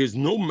 there's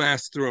no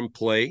master in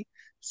play.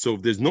 So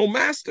if there's no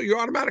master, you're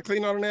automatically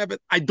not an Eved.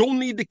 I don't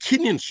need the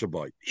Kinyan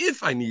Shaboy.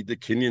 If I need the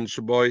Kinyan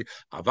Shaboy,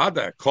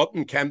 Avada,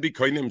 cotton can be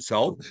koin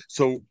himself.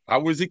 So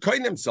how is he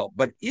koin himself?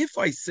 But if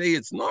I say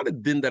it's not a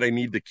din that I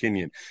need the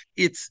Kinyan,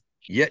 it's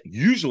yet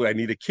usually I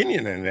need a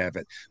Kinyan and an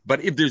Eved.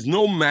 But if there's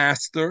no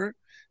master,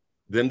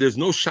 then there's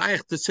no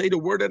shaykh to say the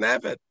word an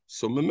Eved.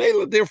 So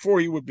Memela, therefore,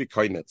 he would be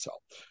koin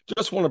itself.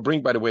 Just want to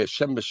bring, by the way,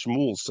 Hashem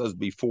Shmuel says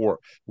before,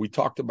 we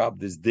talked about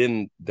this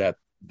din that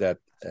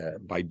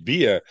by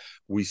Bia,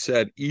 we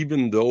said,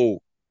 even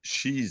though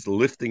she's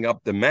lifting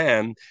up the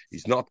man,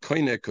 he's not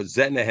koine because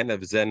zene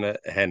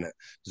hene.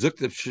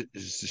 Zukt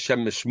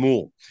Hashem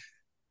Shmuel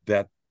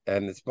that,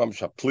 and it's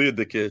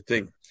the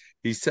thing.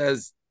 He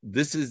says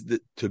this is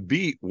to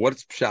be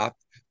what's pshat,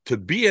 to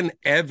be an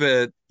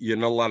Eved. You're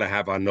not allowed to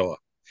have anoah.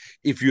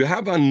 If you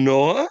have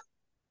anoah,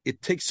 it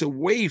takes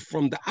away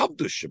from the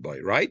Abdush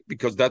Shabbai, right?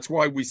 Because that's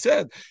why we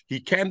said he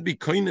can't be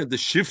kind of the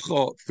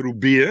Shifcha through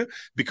beer,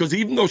 because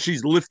even though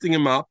she's lifting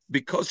him up,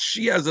 because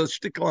she has a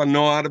shtickle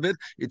no out of it,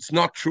 it's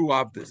not true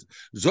of this.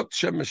 Zot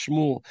Shem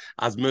Shmuel,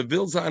 as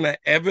mevil zana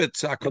evet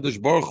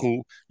HaKadosh Baruch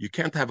Hu, you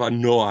can't have a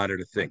no out of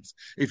the things.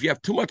 If you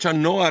have too much a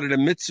no out of the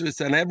mitzvahs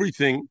and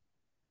everything,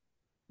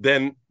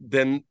 then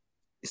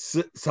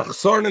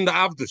Sachsorn in the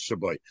Avdus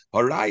Shabbai.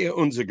 Haraya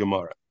unser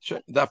Gemara.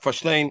 That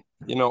verstehen,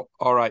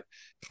 all right.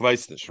 Ich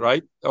weiß nicht,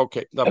 right?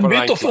 Okay. A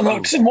bit of an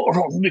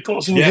oxymoron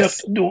because we have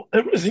to do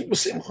everything with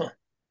Simcha.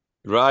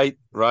 Right.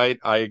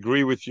 I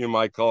agree with you,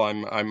 Michael.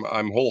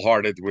 I'm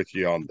wholehearted with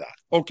you on that.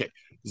 Okay.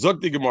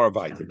 Zog die Gemara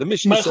weiter. The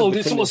Mishnah Michael,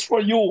 this was for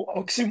you,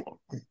 oxymoron.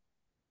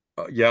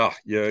 Yeah,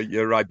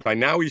 you're right. By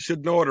now you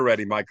should know it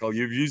already, Michael.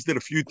 You've used it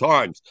a few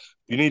times.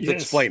 You need to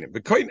explain it.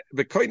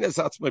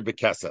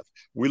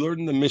 We learned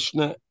in the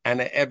Mishnah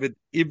and Eved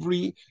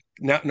Ivri,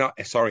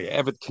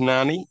 Eved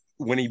Kanani,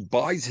 when he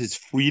buys his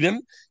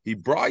freedom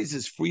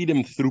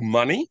through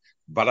money,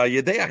 but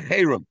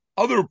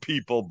other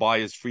people buy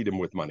his freedom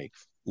with money.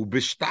 But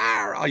if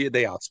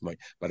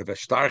a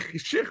star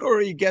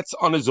shichur, he gets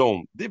on his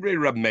own. Divrei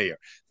Rab Meir.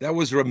 That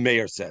was Rab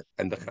Meir said,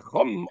 and the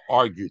Chacham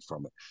argued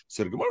from it.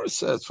 So the Gemara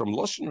says from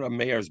Loshen Rab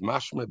Meir's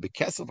mashma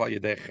bekesef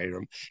ayedei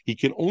chayrim, he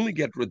can only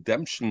get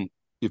redemption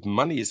if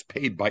money is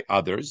paid by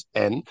others,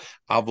 and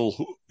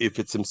if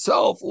it's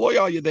himself, lo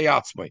ayedei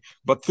atzmai.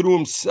 But through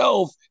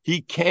himself,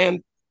 he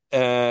can't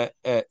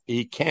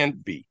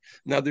be.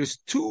 Now, there's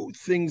two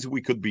things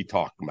we could be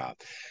talking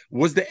about.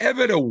 Was the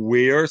Eved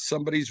aware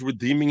somebody's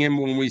redeeming him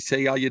when we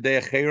say Al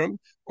Yedei Cherem,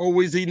 or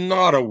was he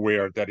not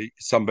aware that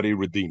somebody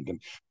redeemed him?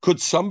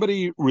 Could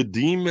somebody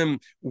redeem him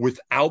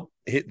without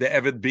the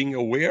Eved being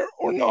aware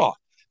or not?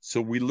 So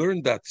we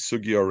learned that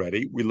sugi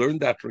already. We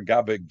learned that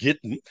Regabe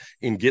Gittin.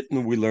 In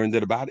Gittin, we learned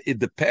it about it. It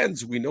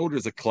depends. We know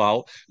there's a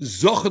klal.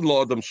 Zochad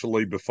lo adam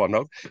shaloi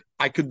b'fanav.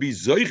 I could be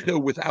zoiche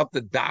without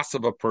the das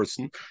of a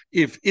person.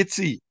 If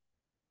Itzi,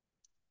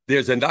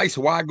 there's a nice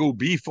wagyu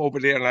beef over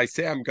there, and I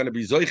say I'm going to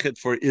be zoichet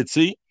for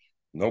Itzi,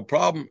 no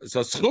problem. It's a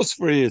schus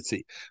for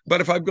Itzi.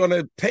 But if I'm going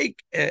to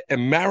take a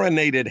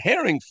marinated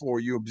herring for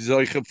you,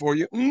 zoichet for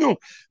you, no,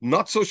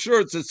 not so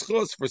sure. It's a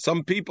schus for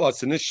some people.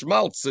 It's a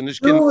schmaltz, and it's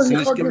Oh,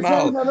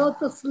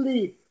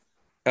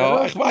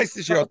 ich weiß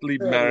nicht, ihr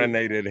lieb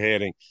marinated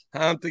herring.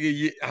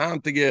 Hantige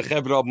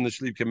Chevra haben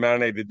nicht lieb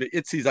marinated, but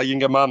Itzi's a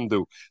younger man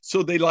do.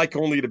 So they like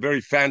only the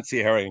very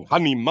fancy herring,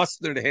 honey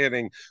mustard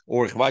herring,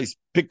 or ich weiß,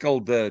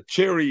 pickled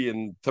cherry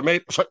and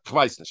tomato. Ich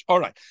weiß nicht. All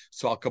right.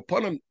 So I'll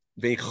kapon him.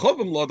 So, the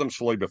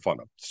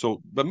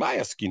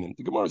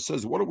Gemara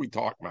says, what are we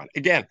talking about?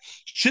 Again,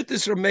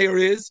 Shittis Rameir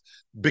is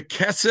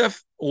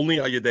Bekesef, only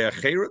Ayadei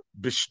Acherim,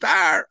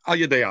 Bishtar,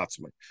 Ayadei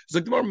Atzmai. So,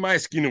 the Gemara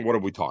Mayaskinen, what are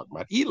we talking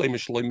about? If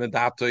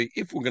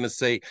we're going to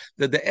say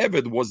that the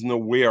Eved wasn't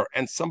aware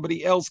and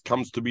somebody else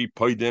comes to be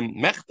Poidim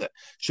Mechte,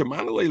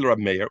 Shemanale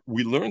Rameir,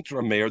 we learned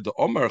Rameir, the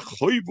Omer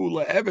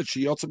Choivu Eved,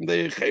 Shiyotzim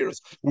De Cheres.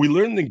 We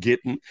learned in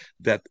Gittin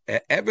that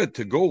Eved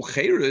to go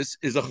Cheres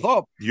is a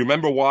Chav. Do you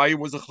remember why it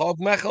was a Chav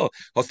Mechel?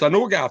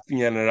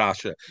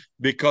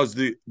 Because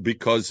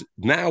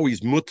now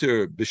he's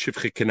mutter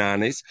b'shivche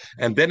kananis,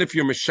 and then if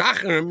you're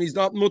meshacherim, he's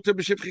not mutter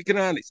b'shivche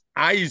kananis.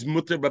 He's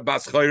mutter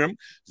b'bas chayrim.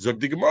 Zog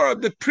the Gemara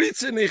the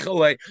pritze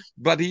nichale,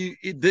 but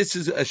this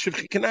is a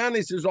shivche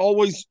kananis is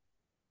always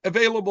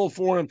available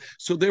for him.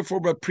 So therefore,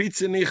 but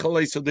pritze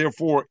nichale. So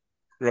therefore,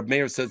 Rab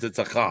Meir says it's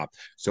a chab.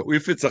 So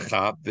if it's a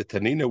chab, the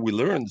Tanina we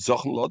learn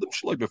zochen lodem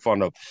shloi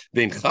b'fanav.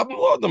 Vein chabim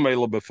lodem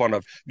elo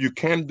b'fanav. You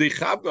can't be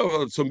chab.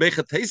 So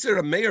Mechateser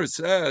Rab Meir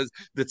says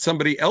that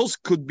somebody else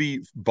could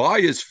be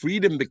buy his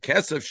freedom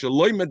bekesef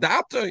shloi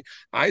medatoi.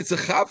 It's a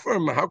chab for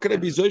him. How can I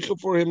be zoicha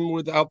for him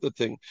without the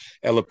thing?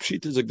 Ela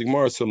pshita is a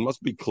gemara, so it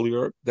must be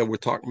clear that we're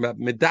talking about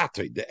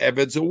medatoi. The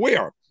Eved's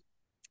aware.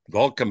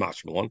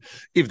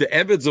 If the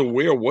Eved's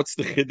aware, what's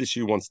the chiddush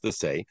he wants to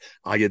say?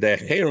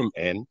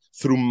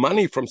 Through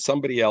money from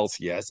somebody else,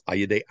 yes.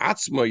 The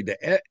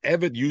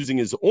Eved using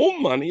his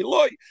own money,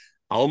 loy.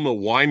 Alma,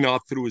 why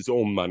not through his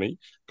own money?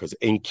 Because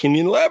in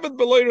Kinyan Levet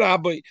below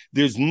Rabbi,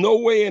 there's no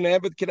way an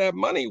Eved can have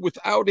money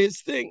without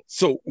his thing.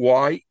 So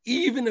why?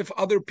 Even if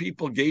other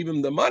people gave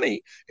him the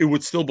money, it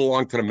would still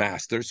belong to the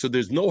master. So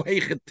there's no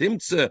Heichet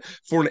Timtze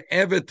for an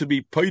Eved to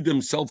be paid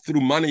himself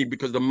through money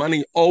because the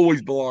money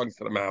always belongs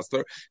to the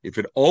master. If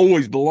it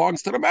always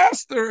belongs to the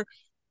master,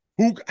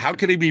 how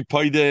can he be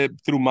paid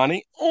through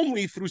money?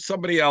 Only through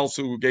somebody else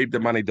who gave the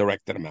money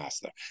direct to the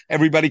master.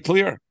 Everybody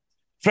clear?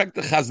 Frek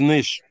the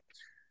Chaznish.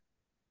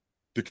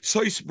 The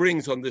Ktsois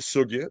brings on this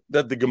sugya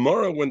that the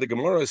Gemara, when the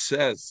Gemara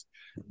says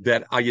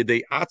that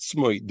Ayadei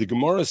Atzmoi, the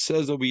Gemara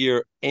says over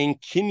here, En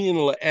Kinyan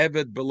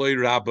le'eved beloy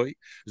Rabbi,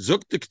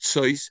 Zuk the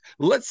Ktsois,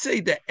 let's say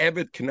the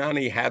Eved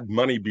Kanani had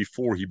money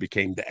before he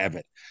became the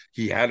Eved.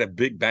 He had a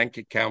big bank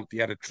account, he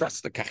had a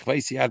trust,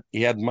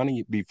 he had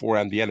money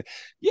beforehand.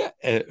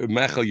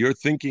 Mechel, you're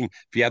thinking,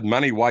 if he had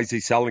money, why is he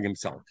selling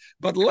himself?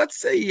 But let's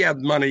say he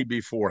had money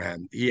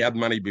beforehand.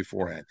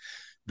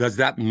 Does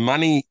that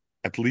money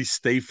at least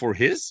stay for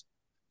his?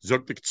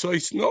 Zok the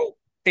Ktsois, no.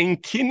 In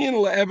Kinyan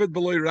le'eved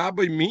beloy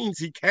Rabbi means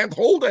he can't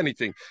hold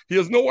anything. He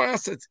has no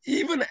assets.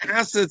 Even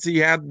assets he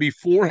had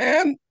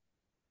beforehand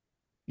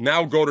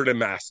now go to the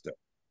master.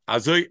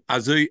 Frek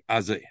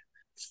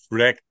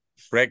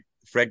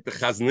the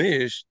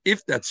Chaznish.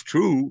 If that's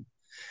true,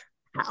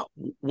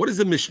 what does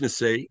the Mishnah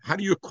say? How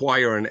do you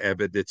acquire an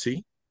Eved,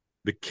 Ditzi?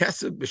 The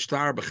Kesed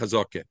b'shtar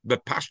b'chazoke.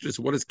 But Pashtus,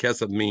 what does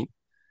Kesed mean?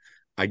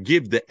 I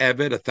give the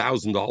Eved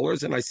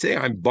 $1,000 and I say,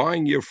 I'm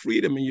buying your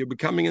freedom and you're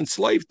becoming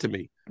enslaved to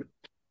me.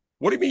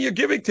 What do you mean you're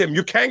giving to him?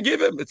 You can't give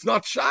him. It's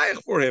not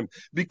shaykh for him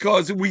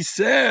because we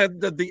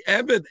said that the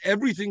Eved,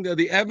 everything that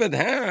the Eved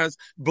has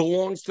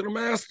belongs to the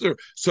master.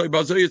 So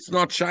it's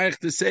not shaykh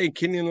to say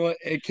Kinyan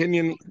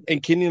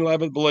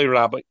Eved b'lei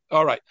Rabbi.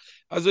 All right.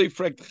 Azoi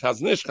frek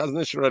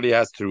Chaznish already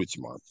has to its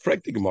mark.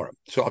 Frek the Gemara.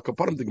 So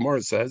Akaparim the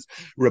Gemara says,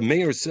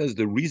 Rameir says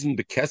the reason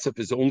the kesef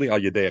is only al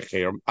yedei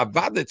cherem.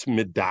 Avad it's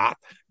midat.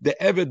 The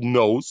Eved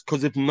knows,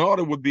 because if not,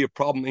 it would be a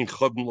problem in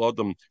Chadon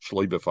Lodam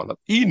Shloi Befanav.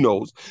 He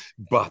knows,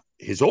 but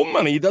his own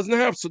money he doesn't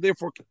have, so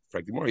therefore,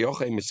 frek the Gemara.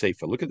 Yochaim is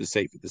safer. Look at the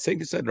safer. The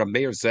safer said,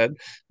 Rameir said,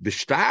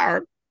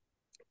 Bishtar.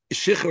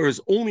 Shicher is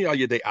only al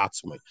yedei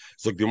atzmai.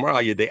 So Gemara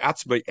al yedei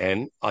atzmai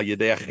and al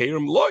yedei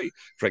acherim loy.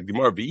 For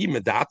Gemara be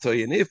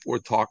medata. And if we're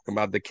talking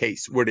about the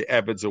case where the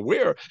Eved's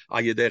aware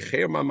al yedei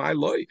acherim amai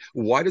loy,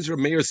 why does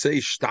Rameir say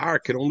star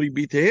can only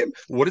be to him?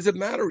 What does it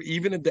matter?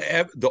 Even if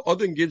the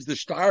other gives the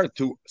star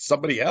to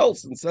somebody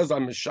else and says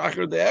I'm a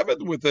shacher the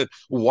Eved with it,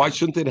 why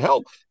shouldn't it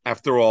help?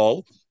 After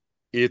all,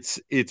 it's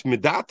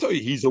medata.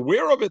 He's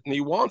aware of it and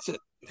he wants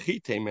it.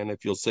 And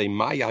if you'll say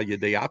my al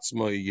yedei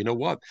atzmai, you know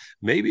what?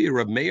 Maybe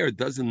Reb Meir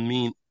doesn't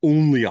mean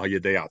only al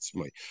yedei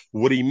atzmai.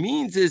 What he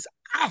means is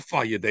af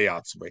al yedei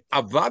atzmai,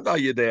 avad al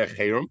yedei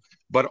acherim,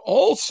 but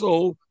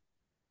also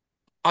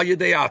al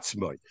yedei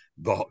atzmai.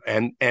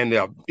 And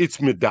it's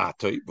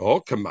medate,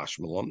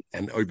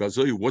 and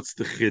what's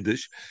the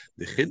chiddush?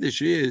 The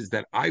chiddush is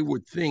that I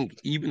would think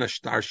even a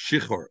star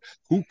shichor,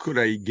 who could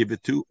I give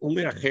it to?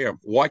 Only a cherem.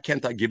 Why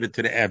can't I give it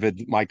to the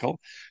Eved, Michael?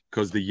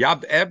 Because the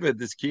Yab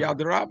Eved is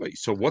Kiyad Rabbi.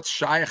 So what's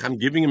shaykh? I'm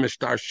giving him a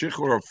star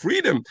shichor of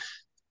freedom.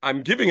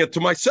 I'm giving it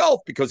to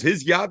myself because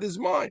his yad is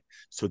mine.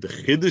 So the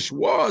chiddush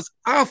was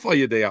afa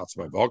yedei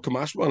atzmai.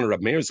 V'al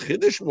Reb Meir's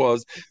chiddush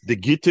was the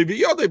gita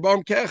v'yodei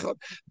bam kechad,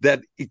 that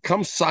it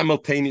comes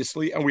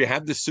simultaneously, and we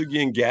have the sugi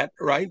and get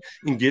right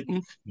in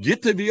gittin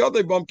gita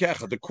v'yodei bam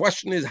kechad. The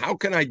question is, how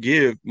can I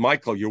give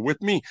Michael? You're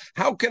with me.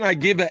 How can I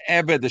give an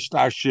eved a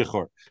star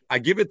shichor? I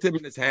give it to him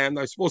in his hand.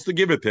 I'm supposed to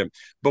give it to him,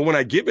 but when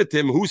I give it to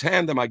him, whose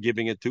hand am I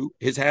giving it to?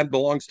 His hand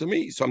belongs to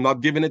me, so I'm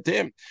not giving it to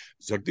him.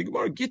 So the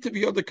Gemara gita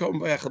v'yodei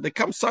kam. They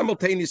come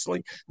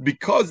simultaneously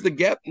because the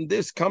get and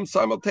this comes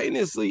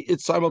simultaneously.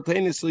 It's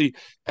simultaneously,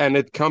 and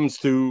it comes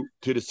to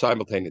the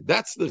simultaneous.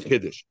 That's the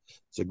chiddush.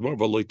 So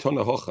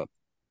the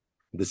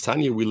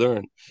Sanya we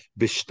learn,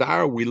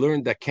 Bishtar we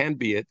learned that can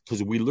be it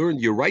because we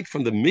learned. You're right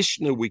from the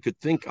Mishnah. We could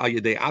think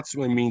Ayadei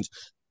Atzmai means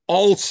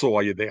also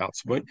Ayadei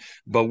Atzmai,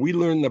 but we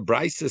learn the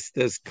Brisa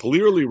says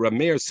clearly.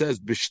 Rameir says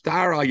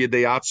Bishtar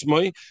Ayadei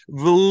Atzmai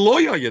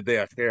v'loy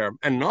Ayadei Acherem,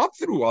 and not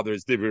through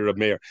others. Divrei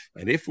Rameir.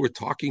 And if we're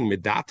talking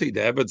Medati, the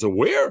Eved's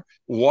aware.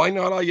 Why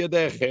not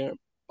Ayadei Acherem?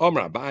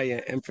 Omra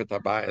Abaya, Emfet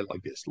Abaya,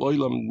 like this.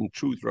 Loilam, in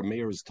truth,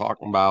 Rameir is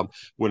talking about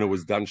when it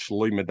was done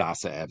Shloi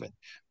Medasa Eved.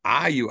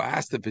 You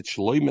asked if it's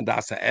Shloi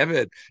Medasa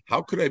Eved.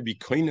 How could I be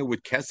koina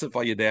with Kesef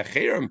Ayadei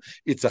Acherem?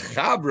 It's a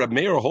chab.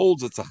 Rameir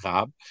holds it's a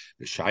chab.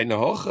 The Shaina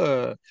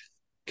Hocha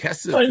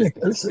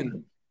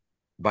Kesef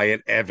by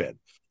an Eved.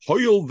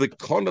 Hoyel the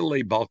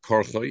Konale Bal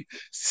Korchoi.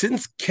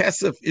 Since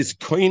Kesef is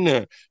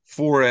koina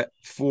for a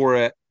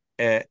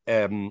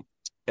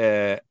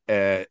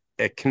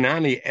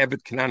Kanani,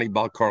 Eved Kanani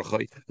Bal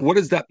Karchai. What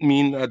does that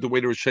mean, the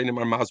way the Rishonim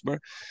are masber?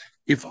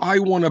 If I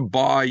want to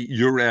buy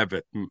your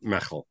Eved,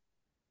 Mechel,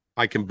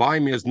 I can buy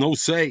him. He has no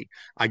say.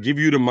 I give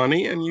you the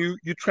money, and you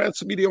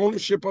transfer me the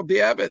ownership of the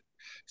Eved.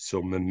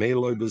 So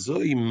memeloi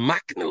bezoi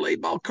maknelei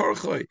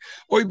balkarchoi.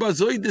 Oi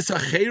bazoi this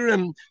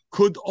acherem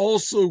could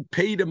also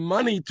pay the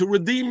money to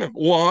redeem him.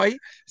 Why?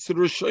 So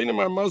the Rishonim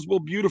are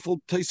Masbel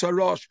beautiful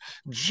Tesarosh.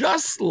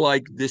 Just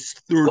like this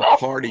third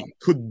party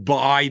could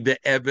buy the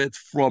Eved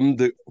from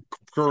the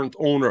current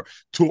owner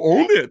to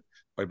own it.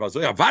 Oi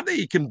bazoi avade,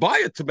 he can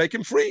buy it to make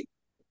him free.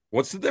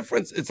 What's the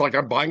difference? It's like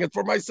I'm buying it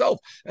for myself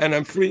and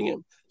I'm freeing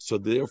him. So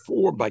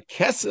therefore, by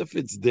kesef,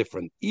 it's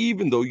different,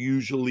 even though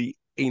usually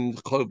in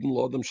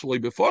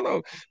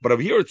but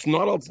over here it's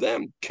not of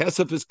them.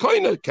 Kesef is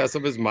koine,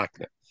 kesef is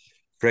makne.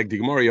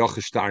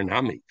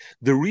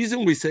 The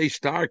reason we say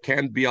star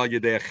can't be al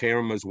yedei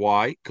cherem is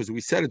why? Because we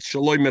said it's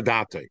shaloi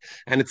medate,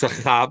 and it's a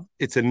chav,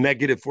 it's a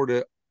negative for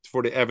the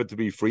evet to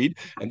be freed,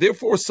 and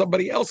therefore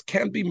somebody else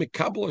can't be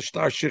mekabel a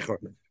star shichar.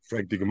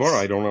 Frank the Gemara,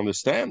 I don't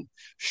understand.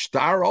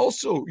 Star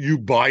also, you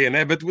buy an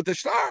evet with a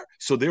star,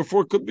 so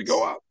therefore it could be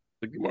go out.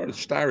 The Gemara,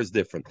 star is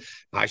different.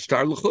 The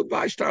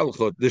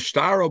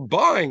star of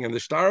buying and the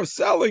star of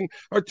selling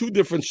are two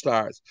different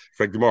stars.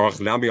 Frank the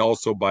Gemara,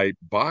 also by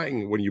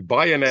buying, when you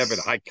buy an evet,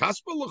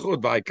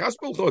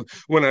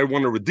 when I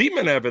want to redeem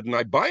an evet and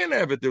I buy an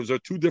evet, those are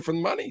two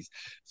different monies.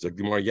 So the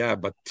Gemara, yeah,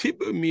 but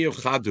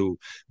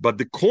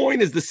the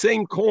coin is the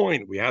same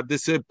coin. We had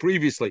this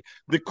previously.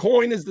 The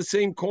coin is the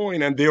same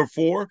coin, and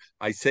therefore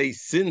I say,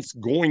 since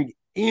going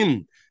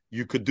in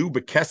you could do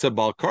bekesa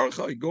bal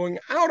karcha, going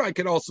out I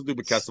can also do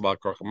bekesa bal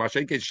karcha.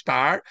 Mashake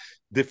star,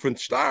 different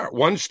star.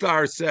 One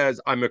star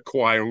says I'm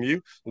acquiring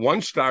you.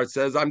 One star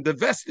says I'm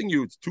divesting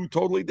you. It's two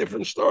totally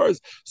different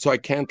stars, so I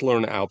can't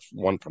learn out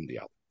one from the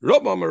other.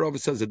 Rav Amarov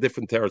says a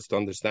different teretz to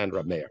understand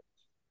Rav Meir.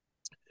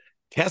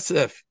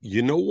 Kesef,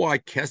 you know why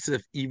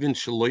Kesef even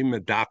shaloi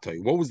medatoi?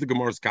 What was the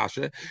Gemara's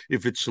kasha?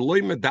 If it's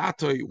shaloi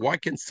medatoi, why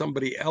can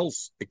somebody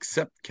else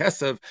accept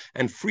Kesef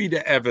and free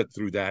the Evet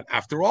through that?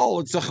 After all,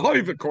 it's a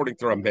chayv according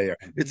to Rambeir.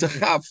 It's a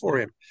chav for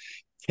him.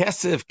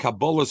 Kesef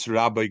Kabbalah's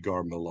Rabbi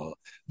Garmela.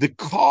 The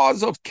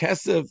cause of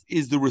Kesef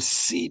is the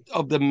receipt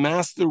of the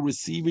master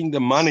receiving the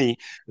money.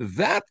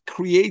 That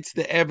creates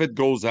the Evet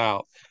goes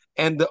out.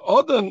 And the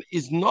other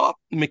is not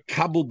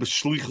mekabel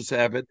b'shlichus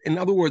evet. In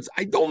other words,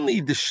 I don't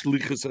need the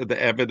shlichus of the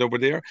evet over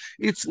there.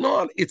 It's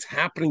not. It's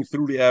happening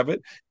through the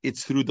evet.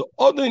 It's through the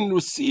other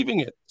receiving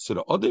it. So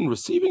the other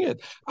receiving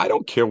it, I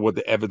don't care what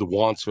the evet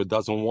wants or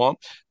doesn't want.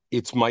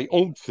 It's my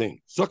own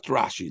thing. Zukt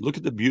Rashi. Look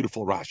at the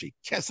beautiful Rashi.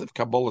 Kesef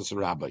Kabbalah's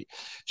Rabbi.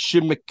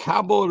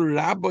 Shemekabel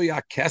Rabbi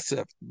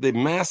Kesef. The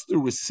master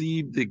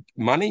received the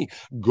money.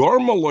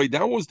 Gormaloi.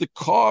 That was the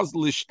cause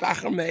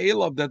lishtachar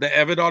me'elav that the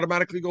evet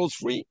automatically goes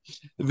free.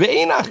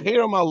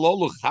 It's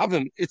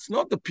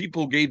not the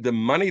people who gave the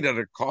money that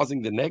are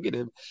causing the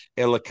negative.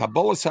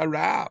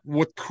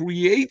 What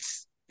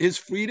creates his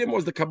freedom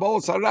was the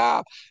Kabbalah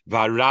Sarab.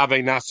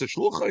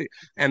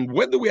 And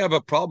when do we have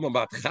a problem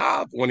about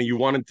Chav? When you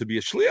want him to be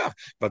a Shliach.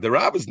 But the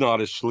Rab is not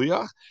a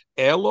Shliach.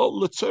 Elo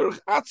l'tzorich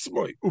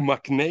atzmoi.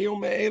 Umakneo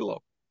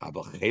me'elo.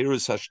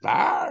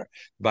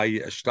 By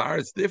a star,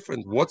 it's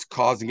different. What's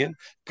causing it?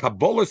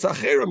 Kabbalah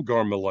Sacherem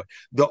Garmeloi.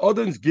 The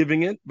other's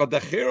giving it, but the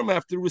Cherem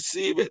have to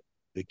receive it.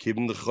 They give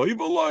him the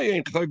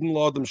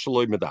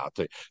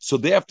so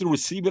they have to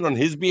receive it on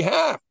his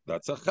behalf.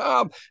 That's a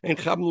chab,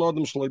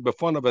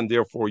 and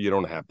therefore you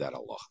don't have that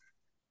Allah.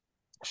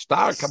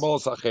 Star Kabbalah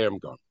Sacherem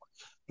Garmeloi.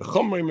 The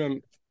Chumrim,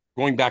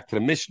 going back to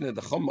the Mishnah,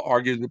 the Chum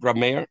argued with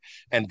Rameir,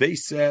 and they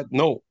said,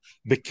 no,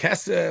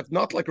 Bekesef,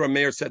 not like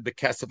Rameir said,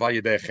 Bekesef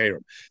Ayadei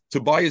Cherem. To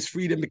buy his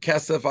freedom,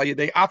 Bekesef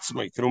Ayadei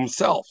Atzmai, through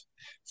himself.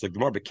 So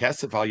Gemara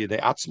Bekesef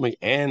Ayadei Atzmai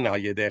and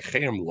Ayadei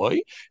Cherem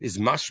Loi is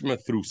mashma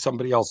through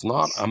somebody else,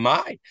 not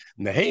Amai.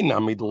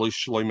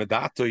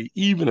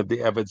 Even if the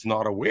Eved's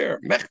not aware,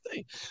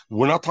 Mechte.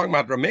 We're not talking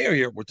about Rameir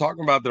here, we're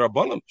talking about the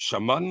Rabbanim.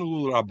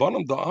 Shamanu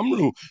Rabbanim da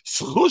Amru,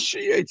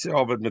 Schushi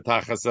Yetzeovet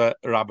Metachas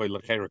Rabbi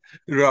Lecherem.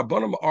 The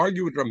Rabbanim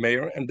argue with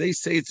Rameir, and they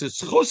say it's a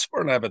schus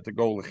for an Evet to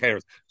go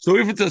Lecheres. So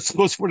if it's a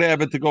schus for the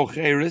Evet to go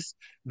Cheres,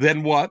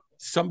 then what?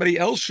 Somebody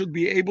else should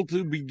be able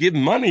to give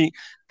money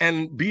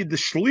and be the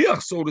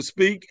shliach, so to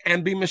speak,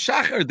 and be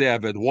meshacher the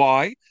Evet.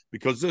 Why?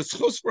 Because there's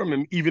schus from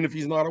him, even if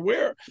he's not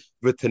aware.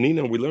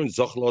 V'tanina, we learn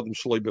zach ladim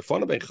shloi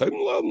b'fanav and chayim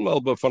ladim el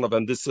b'fanav,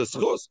 and this is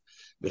schus.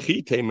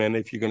 V'chitei,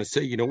 if you're going to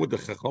say, you know what,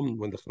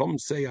 when the chacham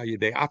say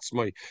ayedei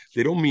atzmai,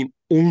 they don't mean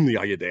only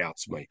ayedei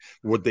atzmai.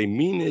 What they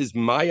mean is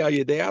my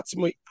ayedei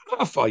atzmai,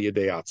 af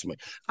ayedei atzmai.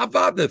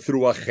 Avada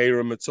through a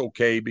cherem, it's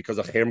okay because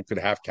a cherem could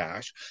have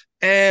cash,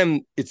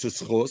 and it's a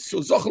schus.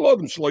 So zach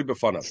ladim shloi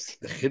b'fanav.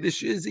 The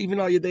chiddush is even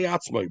ayedei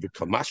atzmai. The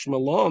kamash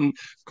malon,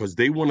 because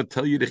they want to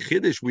tell you the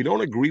chiddush. We don't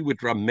agree with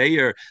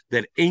Rameir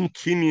that ain't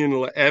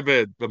kinyan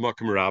le'eved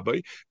b'makom rabbi,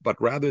 but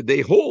rather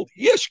they hold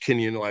yesh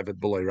kinyan le'eved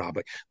b'loy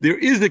rabbi. There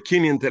is a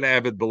kinyan to the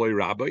eved b'loy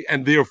rabbi,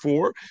 and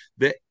therefore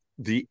the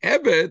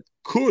eved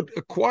could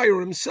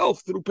acquire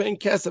himself through paying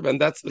kesef, and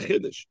that's the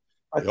chiddush.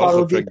 I thought it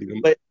would be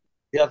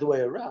the other way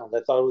around. I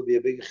thought it would be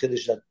a bigger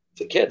chiddush that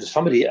for kids,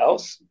 somebody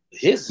else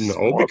His No,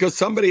 more. because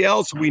somebody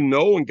else we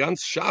know in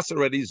Gans Shas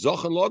already,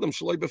 Zochen Lodem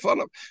Shloi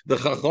B'Fanav. The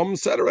Chacham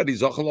said already,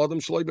 Zochen Lodem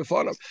Shloi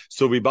B'Fanav.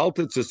 So we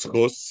balted to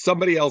schus.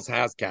 Somebody else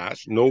has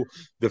cash. No,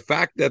 the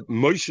fact that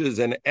Moshe is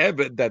an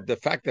Eved, that the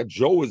fact that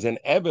Joe is an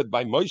Eved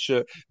by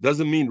Moshe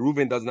doesn't mean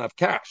Reuven doesn't have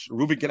cash.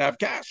 Reuven can have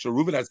cash. So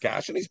Reuven has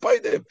cash and he's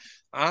paid him.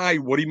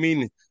 What do you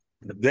mean?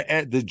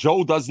 The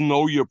Joe doesn't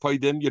know you're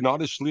paid him. You're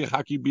not a shliach.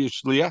 Haki be a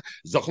shliach.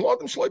 Zochen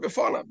Lodem Shloi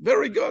B'Fanav.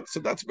 Very good.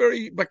 So that's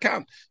very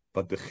bakan.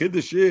 But the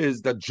chiddush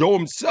is that Joe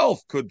himself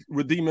could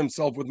redeem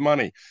himself with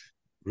money.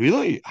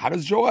 Really? How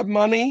does Joe have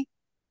money?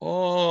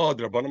 Oh,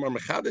 the Rabbanim are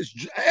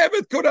mechadish.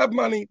 Eved could have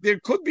money. There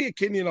could be a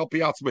kinyan al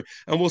piyatzma,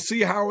 and we'll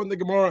see how in the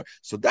Gemara.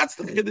 So that's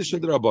the chiddush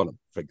of the Rabbanim.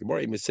 For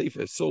Gemara in the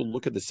Sefer, so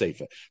look at the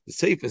Sefer. The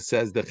Sefer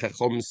says the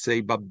Chacham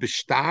say, but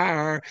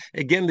bishtar.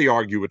 Again, they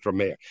argue with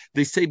Rameir.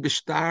 They say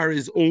bishtar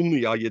is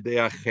only al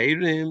yedei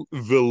acherim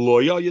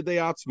v'lo al yedei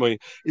atzmai.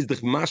 Is the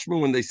mashma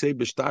when they say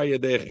bishtar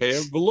yedei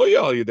acher v'lo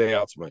al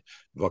yedei atzmai?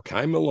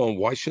 V'kaim alone.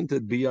 Why shouldn't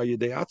it be al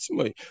yedei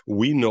atzmai?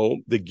 We know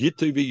the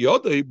gitei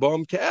v'yodei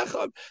bam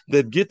ke'echad.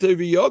 That gitei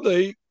v'yodei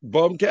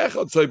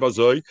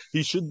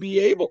he should be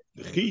able.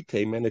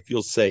 And if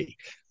you'll say,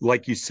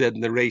 like you said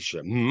in the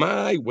Resha,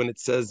 when it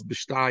says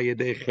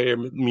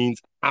it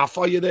means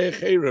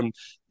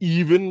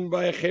even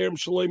by a cherem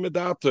shaloi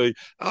medate,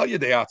 al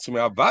yedei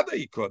atzmei avada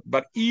he could,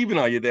 but even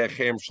al yedei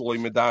cherem shaloi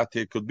medate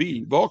it could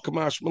be.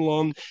 V'okamash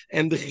malon,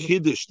 and the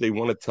chiddush they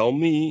want to tell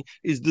me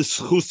is the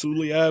schus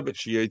uliavet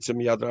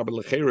sheyetzem yad rabbi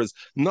lecheres,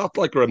 not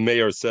like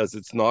Rameir says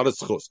it's not a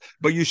schus,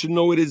 but you should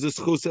know it is a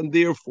schus, and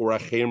therefore a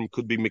cherem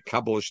could be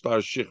mikabel shtar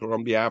shichur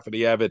on behalf of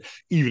the avid,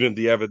 even if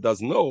the avid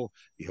doesn't know.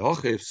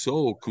 If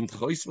so, kumt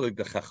choisvelig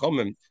the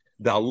chachamim.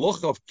 The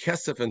halacha of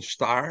kesef and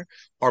shtar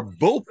are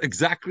both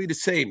exactly the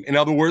same. In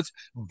other words,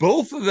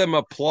 both of them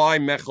apply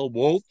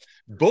mechel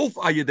both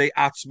ayedei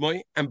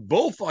atzmai and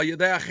both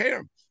ayedei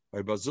acherim.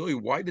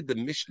 Why did the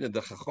Mishnah,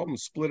 the Chacham,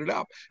 split it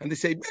up? And they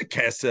say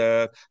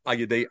kesef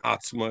ayedei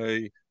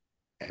atzmai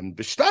and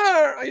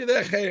b'shtar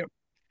ayedei acherim.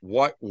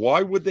 Why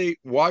would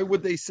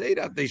they say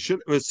that? They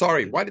should.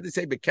 Sorry, why did they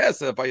say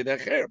bekesef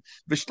ayedechem?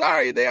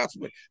 B'shtar they asked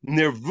me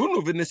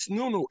nervunu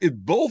v'nisnunu. If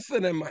both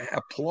of them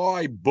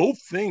apply both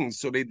things,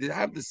 so they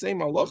have the same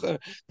halacha,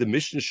 the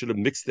Mishnah should have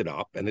mixed it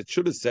up and it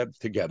should have said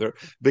together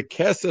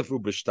bekesef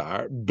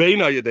u'b'shtar bein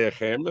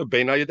ayedechem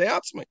bein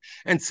ayedeatzmei.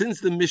 And since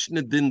the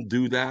Mishnah didn't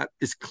do that,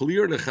 it's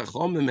clear the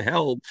Chachamim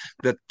held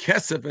that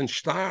kesef and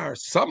shtar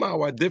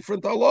somehow are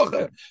different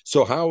halacha.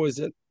 So how is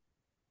it?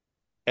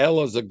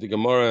 Ella zog the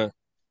Gemara.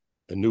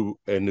 A new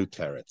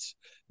teretz.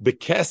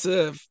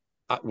 Bekesef,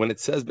 when it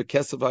says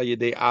bekesef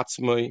ayedei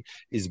atzmai,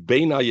 is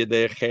bein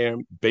ayedei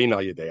acherem, bein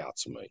ayedei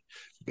atzmai.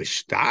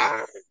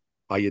 B'shtar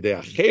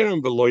ayedei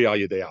acherem v'lo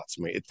ayedei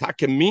atzmai. It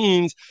taka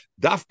means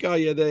dafka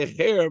ayedei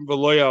acherem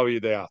v'lo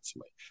ayedei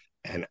atzmai.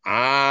 And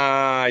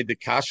the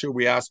kasha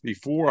we asked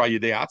before,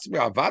 ayedei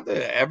atzmai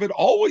avada, Eved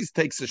always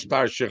takes a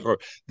shtar shichur.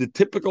 The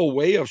typical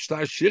way of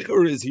shtar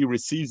shichur is he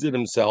receives it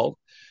himself.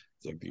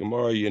 It's like the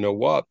Gemara, you know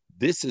what?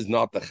 This is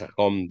not the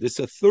Chacham. This is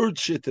a third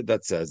shitta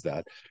that says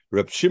that.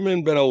 Reb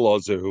Shimon ben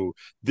Elazar, who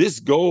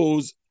this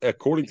goes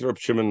according to Reb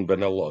Shimon ben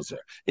Elazar.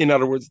 In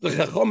other words, the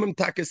Chachamim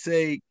taka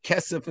say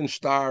kesef and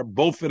shtar,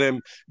 both of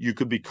them, you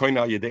could be koin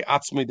al yedei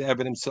atzmei the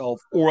Eved himself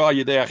or al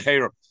yedei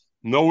acherim.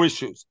 No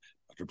issues.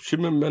 But Reb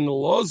Shimon ben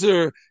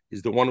Elazar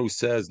is the one who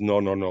says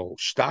no.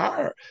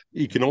 Shtar,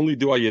 he can only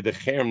do al yedei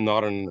acherim,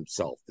 not on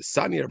himself. The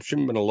Sani Reb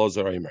Shimon ben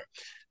Elazar Aimer.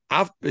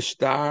 Af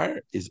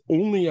b'shtar is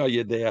only al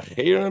yedei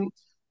acherim.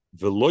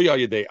 V'lo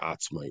yedei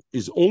atzmai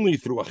is only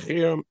through a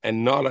cherem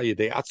and not a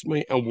yedei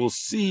atzmai, and we'll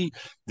see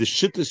the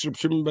shittas Reb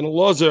Shimon ben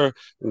Elazar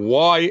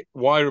why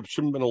Reb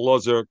Shimon ben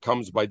Elazar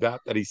comes by that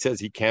he says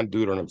he can't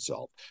do it on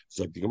himself.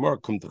 So the Gemara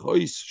comes to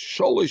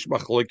sholish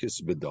machlokes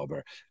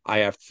bedaber. I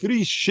have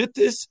three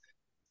shittas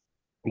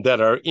that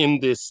are in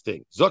this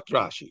thing. Zok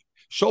Rashi.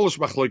 Sholish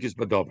machlokes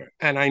bedaber,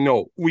 and I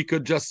know we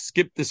could just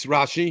skip this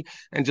Rashi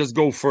and just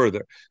go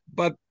further,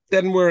 but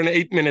then we're an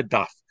 8-minute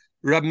daf.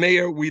 Rab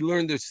Meir, we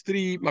learned there's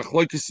three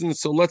machlokesin,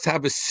 so let's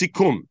have a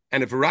sikum.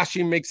 And if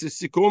Rashi makes a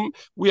sikum,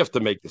 we have to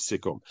make the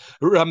sikum.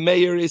 Rab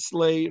Meir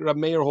Islay, Rab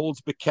Meir holds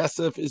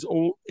bekesef is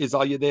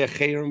al yedei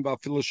acherim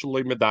v'afilu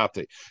shaloi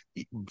medate.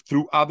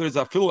 Through others,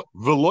 afilu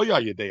v'lo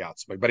yedei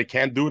atzmai, but he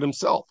can't do it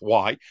himself.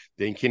 Why?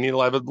 Then kini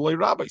levet b'loi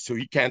rabbi, so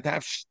he can't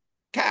have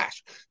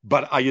cash.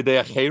 But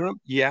ayedei acherim,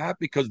 yeah,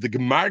 because the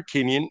gemar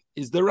kinyan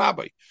is the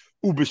rabbi.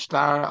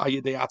 Ubishtar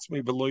ayedei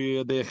atzmai v'lo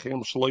yedei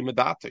acherim shaloi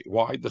medate.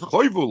 Why? The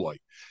choivuloi.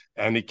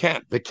 And he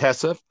can't. The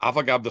kesef,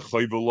 avagav the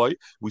choivuloi.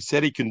 We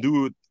said he can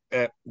do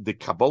the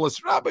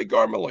Kabbalist Rabbi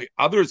Garmaloi.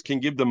 Others can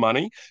give the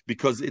money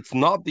because it's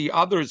not the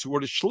others who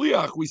are the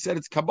shliach. We said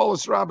it's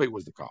Kabbalist Rabbi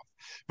was the call.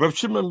 Rav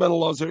Shimon ben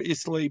Elazar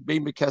Islay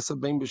bein bekesef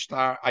bein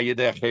b'shtar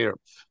ayedei acher.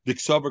 The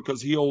ksaver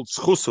because he holds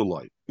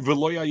chusuloi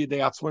v'loy ayedei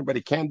atzmai, but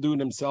he can't do it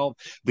himself.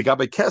 The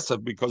gabe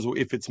kesef because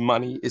if it's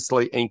money,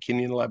 Islay ein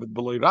kinyan levet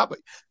b'loy Rabbi,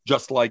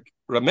 just like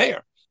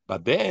Rameir.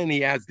 But then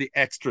he adds the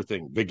extra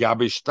thing.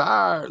 V'gabi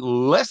shtar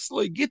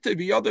leslie gite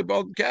v'yodei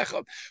b'odem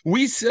kechad.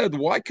 We said,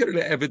 why could an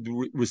Eved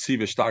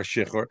receive a shtar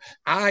shichur?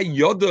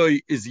 Yodei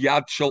is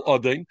yad shel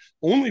odin,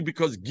 only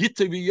because gite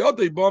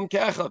v'yodei b'odem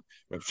kechad.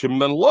 Rav Shimon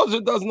ben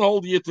Lozer doesn't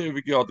hold gite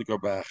v'yodei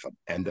b'echad.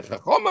 And the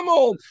Chachamim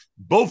hold,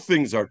 both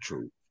things are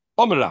true.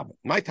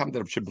 My time that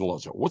Rav Shimon ben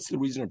Lozer. What's the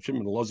reason Rav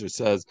Shimon ben Lozer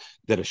says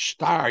that a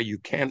shtar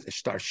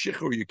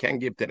shichur you can't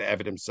give to the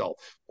Eved himself,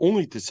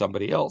 only to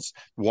somebody else?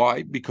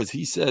 Why? Because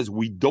he says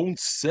we don't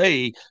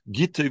say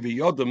gite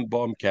v'yodem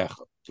b'am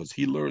kechad, because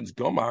he learns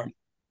Gomar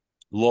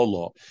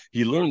law.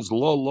 He learns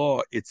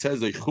law. It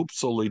says a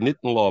chupsol nitten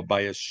law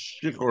by a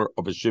shichur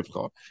of a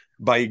shivcha.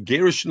 By a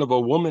gerushin of a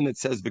woman, it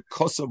says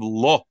because of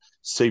law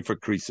safer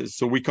creases.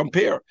 So we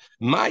compare.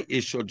 My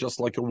issue, just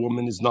like a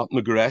woman is not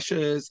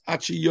megreshes,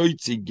 achi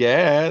yoitzi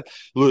get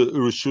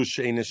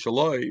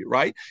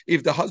right?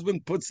 If the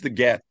husband puts the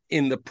get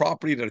in the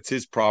property that's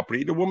his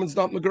property, the woman's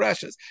not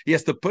megreshes. He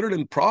has to put it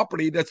in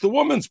property that's the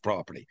woman's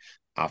property.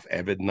 Af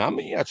Eved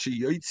Nami, get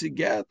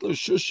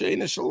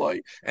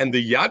and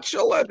the Yad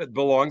Shel Eved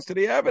belongs to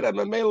the Eved, and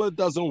the Mela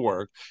doesn't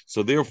work.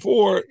 So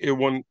therefore, it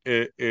won't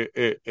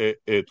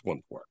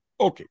work.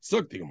 Okay,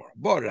 so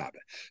Rabbi.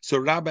 So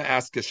Rabbi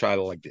asked a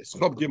shayla like this.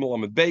 Chob Gimel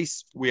Amid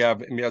Base. We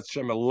have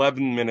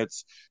 11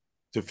 minutes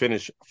to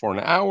finish for an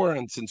hour,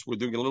 and since we're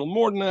doing a little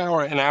more than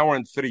an hour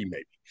and 3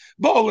 maybe.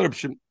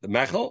 The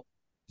Mechel,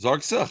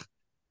 Zorgsach,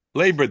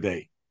 Labor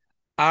Day,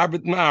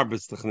 Arbet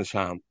Marbestach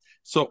Nisham.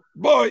 So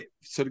the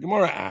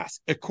Gemara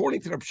asks, according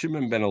to Rav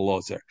Shimon ben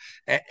Elazar,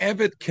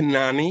 Eved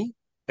Kanani,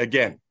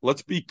 again,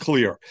 let's be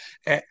clear.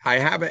 I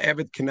have an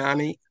Eved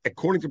Kanani.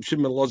 According to Rav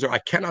Shimon ben Elazar, I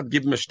cannot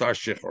give him a shtar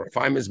shichur. If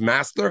I'm his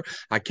master,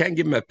 I can't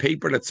give him a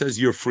paper that says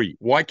you're free.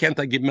 Why can't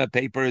I give him a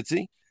paper,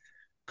 Itzi?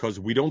 Because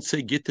we don't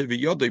say gite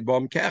v'yodei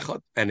b'am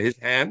kechad, and his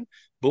hand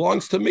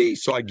belongs to me.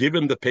 So I give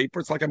him the paper.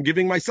 It's like I'm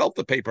giving myself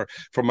the paper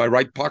from my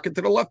right pocket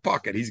to the left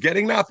pocket. He's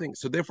getting nothing.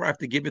 So therefore, I have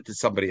to give it to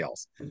somebody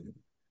else.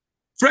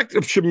 Could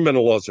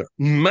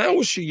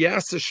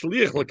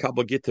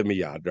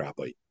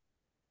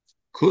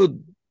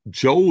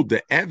Joe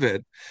the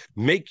Eved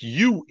make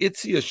you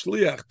Itzi a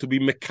shliach to be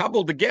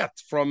mekabel the get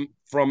from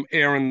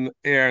Aaron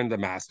the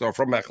master, or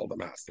from Echel the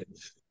master?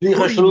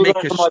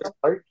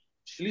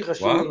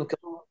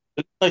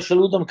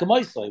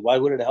 Why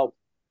would it help?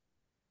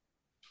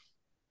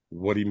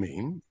 What do you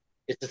mean?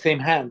 It's the same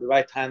hand, the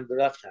right hand, the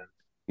left hand.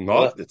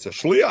 No, it's a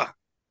shliach.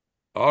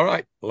 All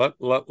right,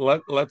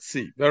 let's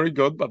see. Very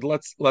good, but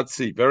let's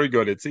see. Very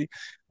good, Itzi.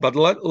 But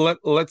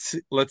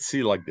let's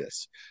see like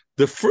this.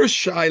 The first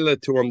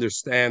shaila to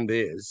understand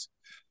is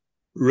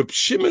Reb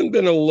Shimon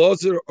ben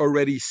Elazar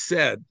already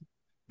said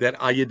that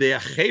ayedei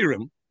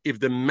acherim, if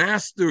the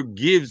master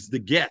gives the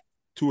get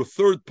to a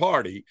third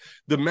party,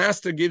 the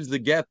master gives the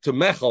get to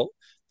Mechel,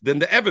 then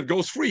the Eved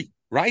goes free,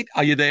 right?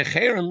 Ayedei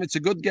acherim, it's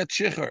a good get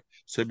shicher.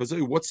 So,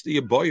 what's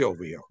the aboy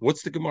over here?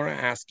 What's the Gemara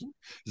asking?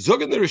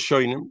 Zogan the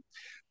Rishonim.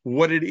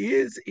 What it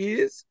is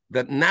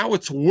that now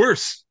it's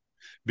worse,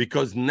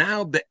 because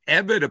now the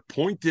Eved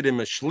appointed him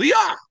a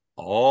shliach.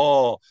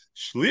 Oh,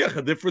 shliach,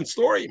 a different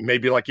story.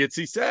 Maybe like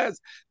Itzi says,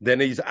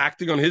 then he's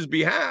acting on his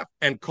behalf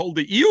and called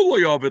the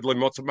Iyuloyovid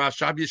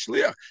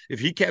shliach. If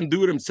he can't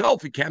do it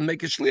himself, he can't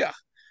make a shliach.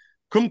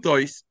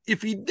 Kumtois,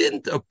 if he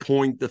didn't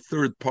appoint the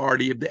third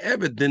party, if the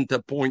Eved didn't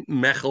appoint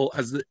Mechel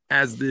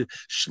as the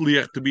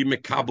shliach to be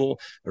mekabel,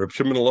 Reb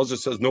Shimon Elazar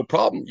says no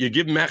problem. You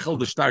give Mechel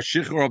the shtar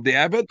shichur of the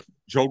Eved,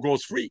 Joe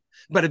goes free.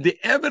 But if the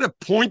Eved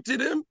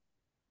appointed him,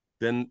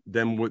 then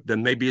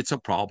maybe it's a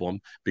problem,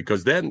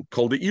 because then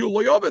called the Iu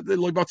Loyovet the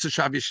Loybatz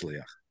Shavi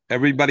Shliach.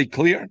 Everybody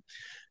clear?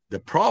 The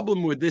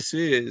problem with this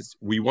is,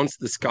 we once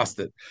discussed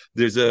it.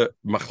 There's a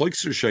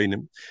Machlokes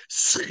Rishonim,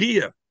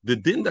 Schia, the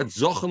din that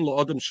Zochen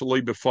Lo'adam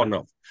Shaloi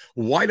Befonav.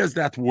 Why does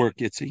that work,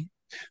 Itzi?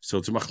 So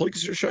it's a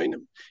Machlokes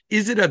Rishonim.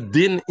 Is it a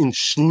din in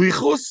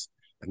Shlichus?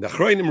 And the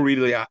Chroinim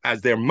really, as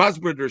their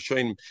Masber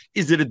Rishonim,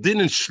 is it a din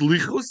in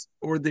Shlichus,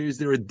 or is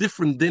there a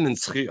different din in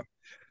Schia?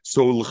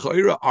 So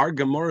l'chayra, our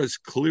Gemara is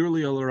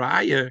clearly a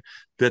raya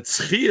that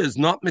schia is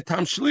not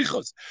mitam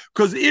shlichos.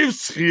 Because if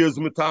schia is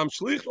mitam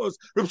shlichos,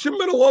 Reb Shimon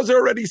ben Elazar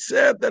already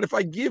said that if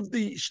I give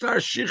the shtar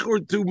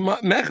shichur to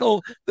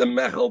Mechel, then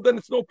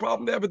it's no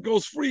problem. The Eved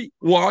goes free.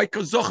 Why?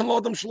 Because zochen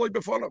l'adam shloi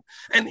befonav.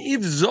 And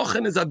if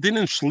zochen is adin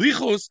in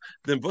shlichos,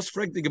 then what's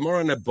frag the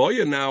Gemara and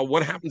Aboya now?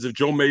 What happens if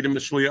Joe made him a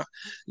shliach?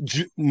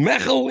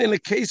 Mechel, in a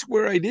case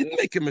where I didn't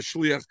make him a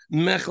shliach,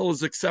 Mechel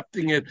is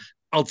accepting it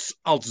als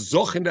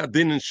zochen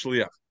adin in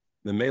shliach.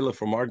 The mela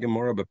from our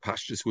Gemara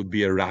B'Pashtus would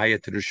be a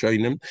raya to the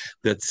Shoinim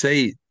that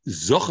say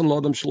Zochen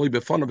Lodam Shloi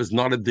Befonav is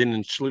not a din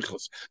in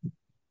Shlichus.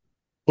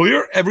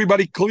 Clear?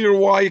 Everybody clear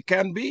why it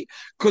can be?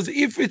 Because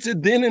if it's a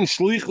din in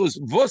Shlichus,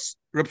 vos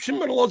Reb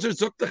Shimon ben Elazar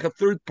zoktach a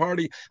third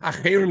party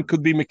acherim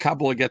could be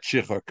mekabel get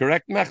shicher.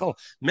 Correct, Mechel?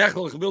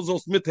 Mechel, ich will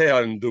sonst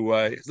mithören, du.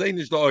 Ich sehe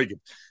nicht die Augen.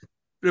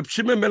 Reb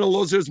Shimon ben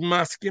Elazar is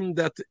masking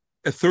that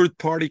a third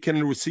party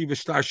can receive a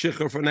shtar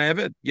shicher from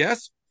Eved.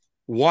 Yes.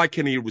 Why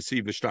can he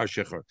receive a shtar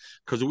shecher?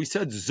 Because we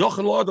said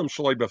zochen l'adam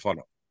shaloi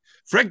befanav.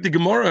 Frank the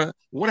Gemara,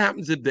 what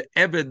happens if the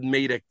Eved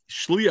made a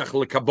shliach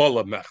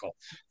lekabbalah mechel?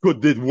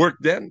 Could it work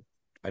then?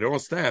 I don't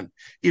understand.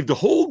 If the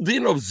whole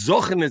din of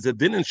zochen is a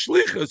din in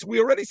shlichus, we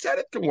already said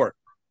it can work.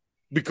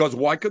 Because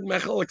why could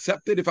Mechel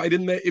accept it if the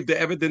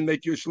Eved didn't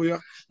make you a shliach?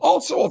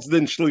 Also, it's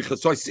din shlichus.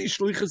 So I see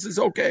shlichus is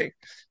okay.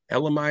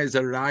 Elamai is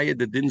a raya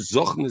that din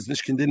zochen is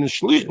nishkin din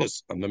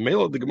shlichus. And the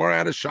male of the Gemara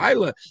had a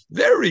shaila.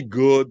 Very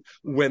good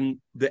when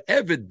the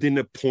Eved didn't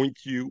appoint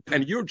you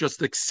and you're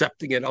just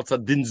accepting it. Also,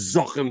 din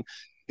zochen,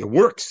 it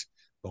works.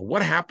 But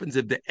what happens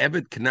if the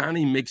Eved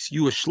Kanani makes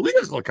you a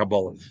shliach like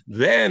Kabbalah?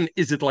 Then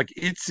is it like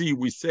Itzi?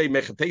 We say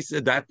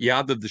mechatesa that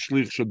yad of the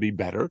shliach should be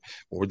better,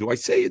 or do I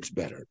say it's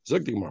better? Do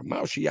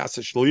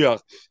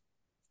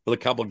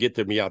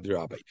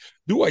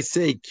I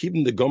say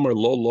keeping the gomer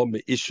lo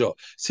meisha?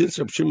 Since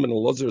Reb Shimon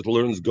Elazar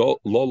learns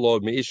lo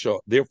meisha,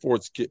 therefore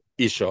it's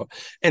isha.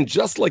 And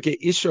just like a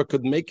isha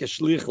could make a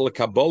shliach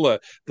lekabbalah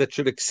that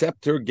should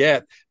accept her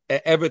get,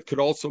 Evet could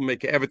also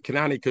make Evet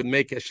Kanani could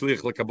make a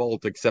shliach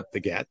lekabbalah to accept the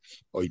get.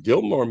 Or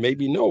Dilmar,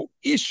 maybe no.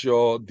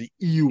 Isha, the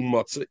ihi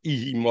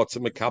matzah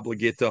mekabla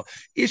geta.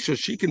 Isha,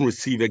 she can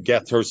receive a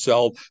get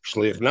herself.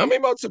 Shliach nami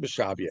matzah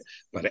b'shavia.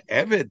 But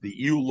Evet, the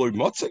ihu loy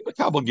matzah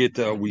mekabla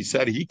geta, we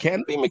said he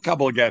can't be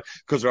mekabla get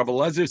because Rabbi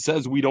Lezer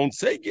says we don't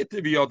say geta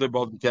v'yoder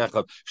bodem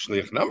kechad.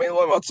 Shliach nami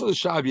loy matzah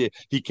b'shavia.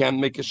 He can't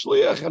make a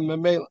shliach and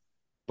memela.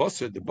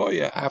 The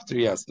boy after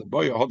he asked the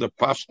boy how the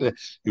pashta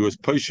he was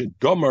poshed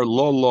gomer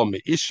lo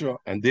meisha,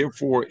 and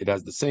therefore it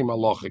has the same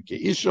halacha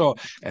keisha.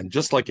 And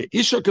just like a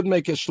isha could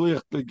make a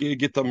shliach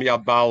get a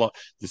miyabala,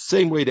 the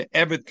same way the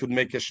evet could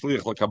make a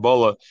shliach like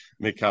kabbalah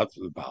make out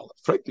to the bala.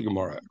 Frank the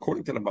Gemara,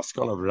 according to the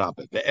maskana of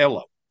Rabbi the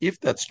Ella, if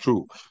that's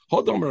true,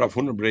 we know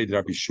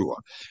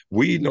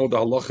the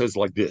halacha is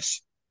like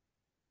this.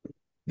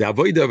 The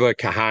avodah of a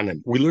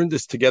kahanim. We learned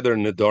this together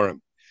in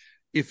Nedarim.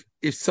 If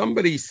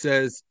somebody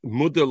says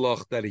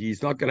mudalach that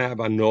he's not going to have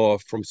a noah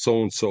from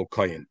so and so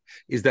kohen,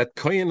 is that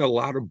kohen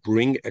allowed to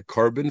bring a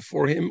carbon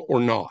for him or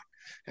not?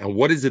 And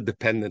what is it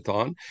dependent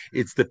on?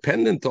 It's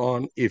dependent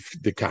on if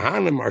the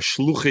kahanim are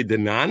shluchei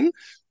denan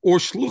or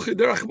shluchei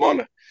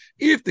derachmana.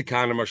 If the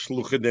kahanim are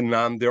shluchei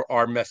denan, there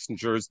are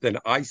messengers. Then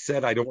I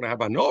said I don't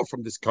have a noah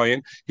from this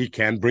kohen. He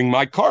can't bring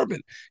my carbon.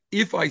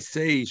 If I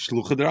say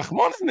shluchei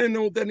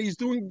derachmana, then he's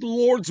doing the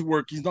Lord's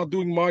work. He's not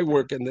doing my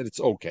work, and then it's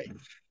okay.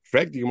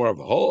 Frag die Gemara of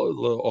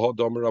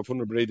Domer of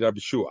Rabbi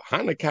Shua.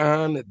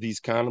 Hanakan, these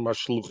kahanim are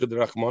shluchei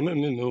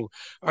derachmana,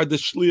 are the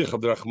shliach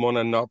of the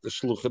Rachmana, not the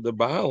shluch of the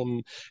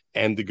Baal.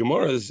 And the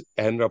Gemara is,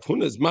 and Rav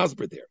Huna is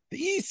masber there. The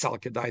Isal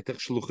kedaitach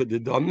shluch de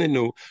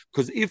danenu,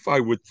 because if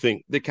I would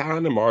think the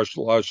kahanim are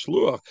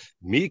shluach,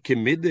 mi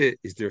kemide,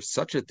 is there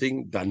such a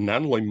thing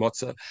danan loy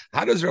motza?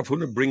 How does Rav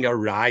Huna bring a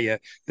raya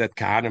that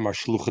kahanim are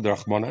shluch de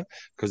Rachmana?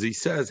 Because he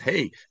says,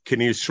 hey, can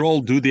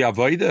Yisrael do the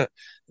avodah?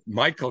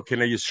 Michael,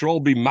 can a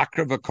Yisrael be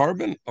makrav a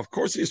carbon? Of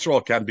course,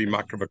 Yisrael can be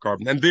makrav a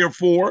carbon, and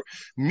therefore,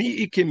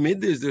 mi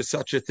ikimid, is there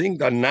such a thing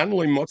that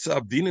nanloi motza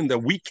abdinin that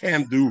we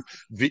can't do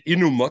the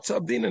inu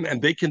motza abdinin,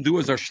 and they can do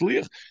as our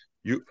shliach?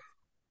 You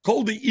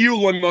call the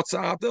iuloi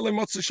motza abdele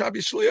motza shabi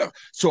shliach.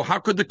 So how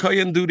could the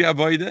kohen do the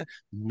avodah?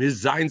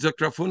 Mizayin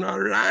zakrafuna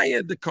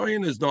raya. The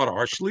kohen is not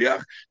our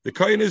shliach. The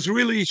kohen is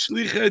really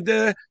shliach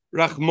de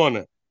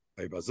Rachmana.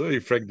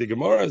 The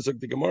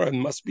Gemara,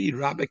 and must be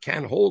Rabbi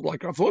can't hold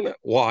like Rav Huna.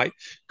 Why?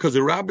 Because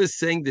the Rabbi is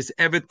saying this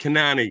Evet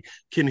Kanani,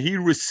 can he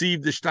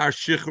receive the Shtar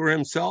Shichur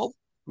himself?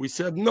 We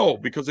said no,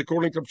 because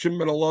according to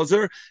Shimon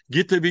Elazar,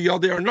 Gita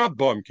v'Yodei are not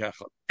Bam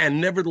Kechad. And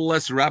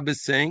nevertheless, Rabbi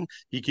is saying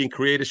he can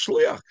create a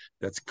Shliach.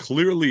 That's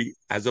clearly,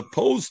 as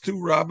opposed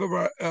to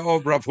Rabbi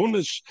of Rav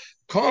Huna's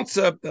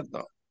concept, that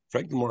no.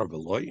 Frank the more of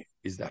Eloi,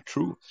 is that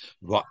true?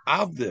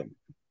 Va'avdim.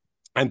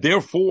 And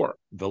therefore,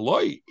 the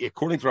loy,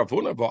 according to Rav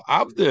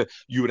Huna,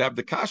 you would have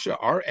the kasha,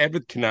 our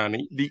Eved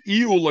Kanani, the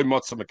iuloi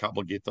matzah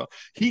mekabel gita.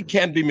 He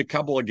can be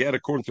mekabel again,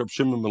 according to Rav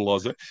Shimon ben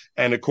Elazar,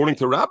 and according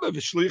to Rabbi,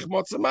 v'shlich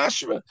matzah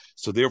mashva.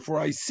 So therefore,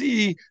 I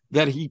see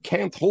that he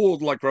can't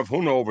hold like Rav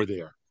Huna over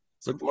there.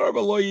 So Gemara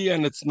loy,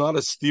 and it's not a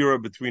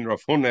stira between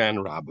Rav Huna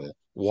and Rabbi.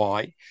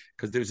 Why?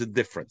 Because there's a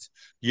difference.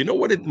 You know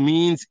what it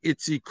means?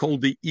 It's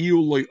called the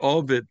iuloi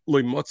ovid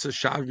loy matzah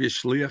shavi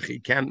shliach. He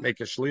can't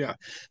make a shliach.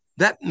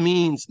 That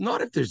means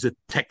not if there's a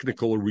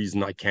technical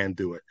reason I can't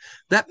do it.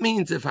 That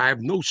means if I have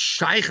no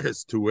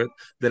shaykhs to it,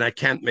 then I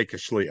can't make a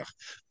shliach.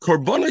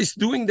 Korban is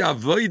doing the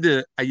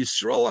avodah. A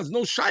Yisrael has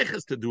no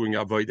shaykhs to doing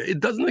avodah. It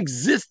doesn't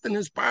exist in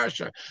his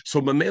parsha.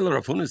 So Mamela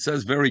Rav Huna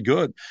says very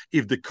good.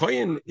 If the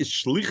kohen is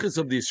shlichus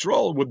of the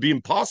Yisrael, it would be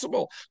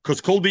impossible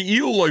because kol the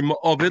iul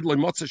ovid loy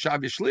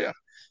shavi shliach.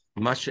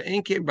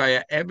 Masha'enke by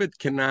a Evet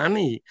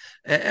Kanani.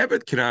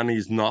 Evet Kanani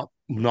is not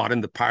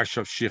in the parsha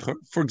of Shichur.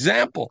 For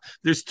example,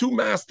 there's two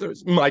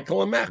masters,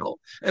 Michael and Mechel,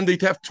 and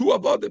they'd have two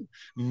avodim.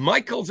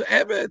 Michael's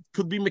Evet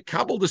could be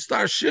Mekabel, the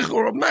star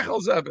Shichur of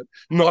Mechel's Evet.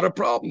 Not a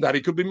problem that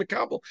he could be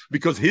Mekabel,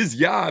 because his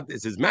Yad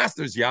is his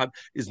master's Yad,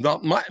 is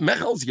not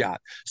Mechel's Yad.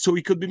 So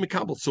he could be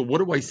Mekabel. So what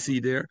do I see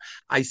there?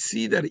 I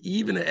see that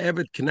even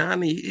Evet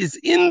Kanani is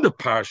in the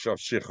parsha of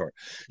Shichur.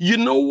 You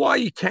know why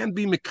he can't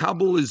be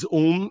Mekabel his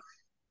own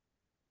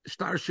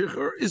Star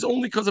Shicher is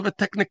only because of a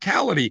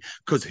technicality,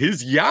 because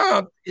his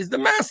yad is the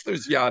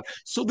master's yad.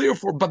 So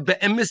therefore, but the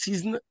emes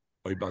he's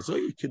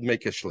you could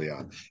make a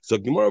shliach. So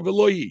Gemara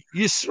Veloyi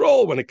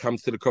Yisrael, when it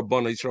comes to the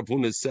karbonos, Rav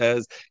Huna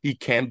says he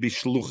can't be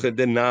shlucha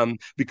denam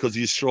because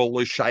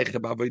Yisrael is shaykh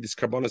b'avodas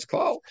karbonos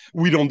klal.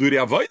 We don't do the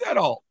avoid at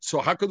all. So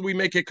how could we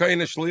make a kain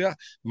a shliach?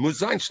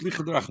 Muzayin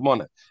shlicha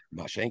derachmana.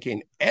 Mashenkein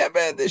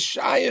eved is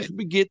shaykh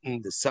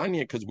begitten the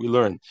sanya, because we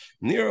learn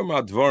near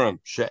madvarim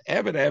she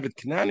eved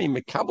knani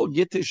mekabel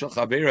gite shel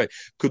chavera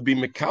could be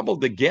mekabel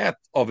the get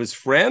of his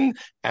friend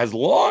as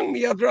long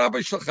miyad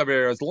rabbi shel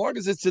chavera, as long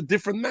as it's a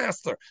different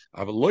master.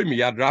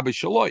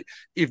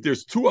 If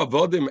there's two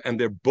avodim and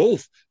they're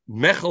both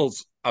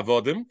mechels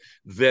avodim,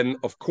 then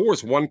of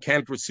course one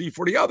can't receive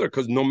for the other,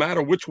 because no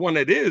matter which one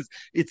it is,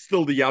 it's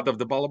still the yad of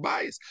the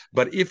balabais.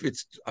 But if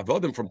it's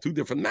avodim from two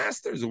different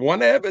masters, one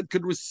eved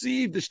could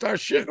receive the shtar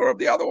shicher of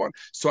the other one.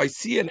 So I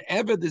see an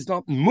eved is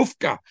not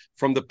mufka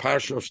from the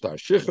parsha of shtar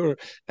shicher,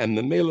 and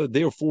the mela,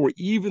 therefore,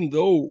 even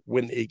though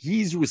when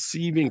he's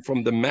receiving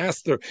from the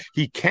master,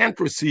 he can't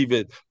receive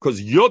it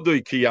because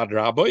yodoi ki yad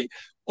rabbi,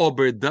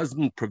 but it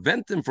doesn't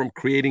prevent him from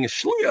creating a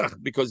shliach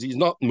because he's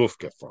not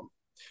mufka from.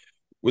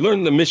 We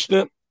learned the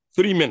Mishnah,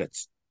 3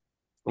 minutes.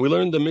 We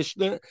learned the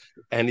Mishnah,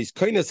 and he's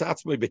koines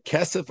atzmai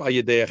bekesef al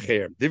yedei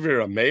acher.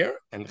 Divrei Rameir,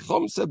 and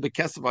Chom said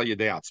bekesef al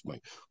yedei atzmai.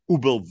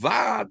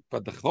 Ubelvad,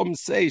 but the Chom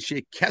say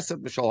she kesef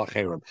mishal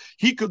acherim.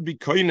 He could be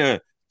koine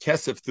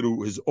kesef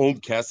through his own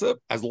kesef,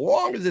 as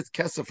long as it's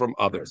kesef from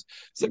others.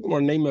 Let's say the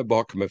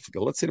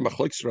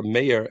machlokes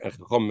Rameir and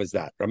Chacham is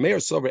that Rameir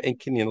sover ein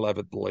kinyan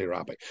levet b'lei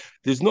rabbi.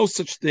 There's no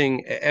such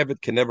thing.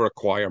 Evet can never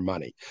acquire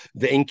money.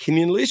 The ein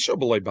kinyan lisha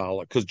b'lei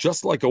bala, because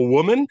just like a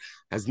woman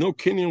has no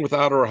kinyan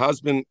without her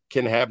husband,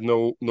 can have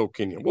no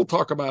kinyan. We'll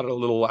talk about it a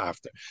little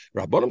after.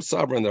 Rabbanim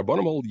sabra and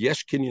Rabbanim hold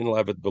yesh kinyan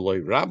levet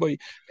b'lei rabbi.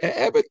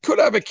 Evet could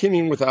have a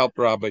kinyan without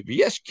rabbi.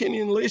 Yesh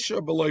kinyan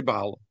lisha b'lei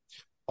bala.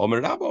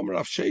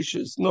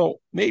 No,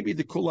 maybe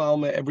the Kula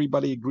Alma,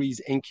 everybody agrees,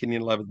 in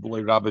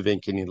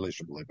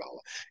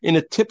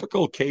a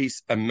typical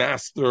case, a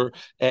master,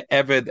 a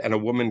Eved, and a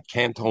woman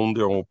can't own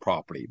their own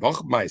property.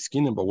 But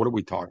what are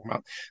we talking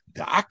about?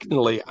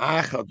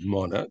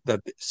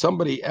 That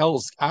somebody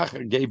else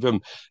gave him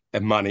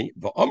money,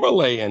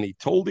 and he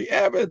told the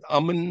Eved,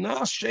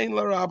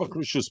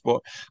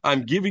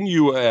 I'm giving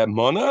you a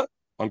mana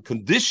on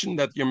condition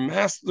that your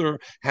master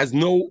has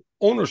no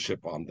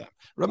ownership on them.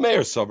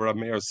 Rameir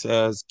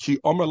says, Ki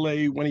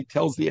Omerle, when he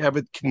tells the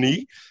Eved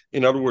Kni,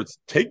 in other words,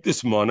 take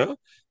this mana,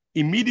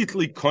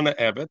 immediately Kona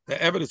Evet, the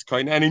Evet is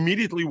Kona, and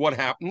immediately what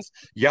happens?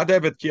 Yad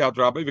Evet Ki Yad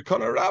Rabbi,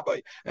 V'Kona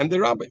Rabbi, and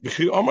the Rabbi.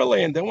 V'Chi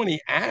Omerle, and then when he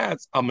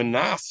adds,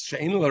 Amanas,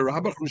 Shein Le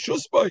Rabbi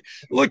Chrushusboy,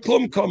 look,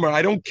 Klum Komer,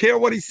 I don't care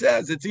what he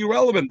says, it's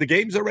irrelevant, the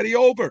game's already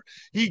over.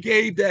 He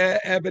gave the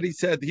Evet, he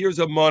said, here's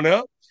a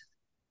mana,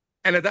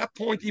 and at that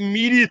point,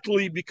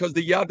 immediately, because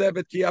the Yad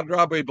Evet Ki Yad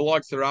Rabbi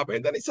belongs to Rabbi,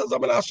 and then he says,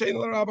 I'm an Ashein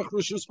Rabbi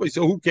Chrushusboy.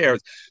 So who cares?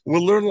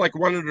 We'll learn like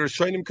one of the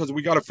Rishonim because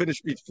we got to finish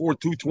before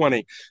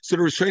 2:20. So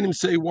the Rishonim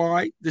say,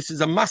 why? This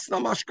is a Masna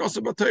Mashkosa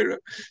B'Torah,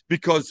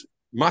 because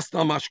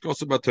Masna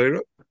Mashkosa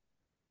B'Torah,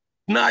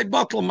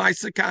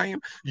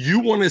 you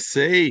want to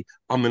say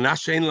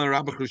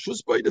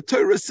the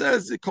Torah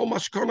says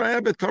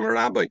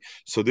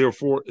so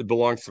therefore it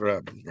belongs to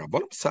Rabbi.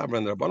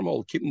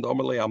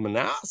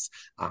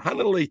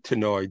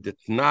 The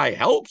Tanai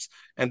helps,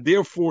 and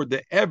therefore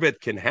the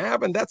Evet can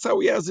have, and that's how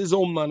he has his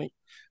own money.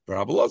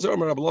 Rabbi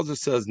Lazar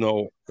says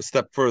no, a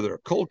step further.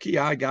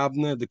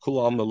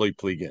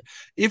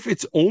 If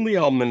it's only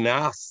al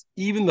manas,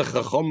 even the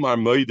Chacham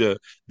Marmoide,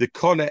 the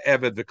Kona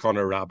Evet, the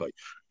Kona Rabbi.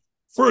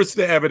 First,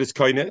 the Evet is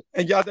koine,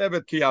 and Yad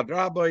Evet ki Yad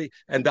Rabbi,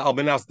 and the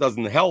Almanas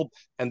doesn't help,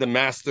 and the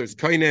master is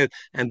koine,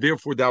 and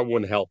therefore that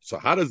won't help. So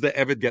how does the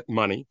Evet get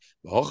money?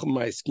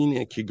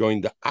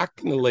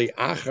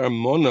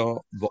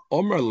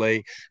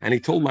 And he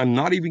told him, I'm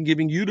not even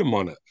giving you the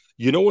money.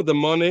 You know what the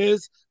money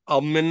is?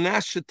 I'm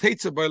not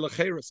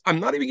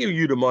even giving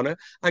you the money.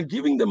 I'm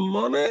giving the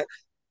money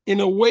in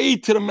a way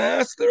to the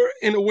master,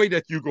 in a way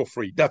that you go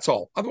free. That's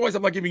all. Otherwise,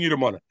 I'm not giving you the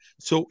money.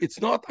 So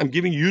it's not, I'm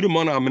giving you the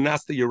money, I'm a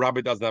master, your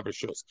rabbi doesn't have a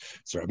shoes.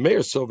 So Meir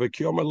Sovek,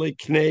 Yomerle,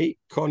 Knei,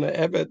 Kona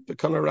Evet,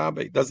 Kona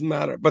Rabbi, doesn't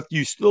matter. But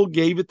you still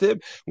gave it to him.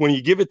 When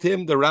you give it to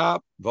him, the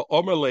Rab, the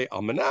Omerle,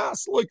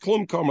 Amanas, like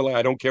Klum Komerle,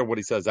 I don't care what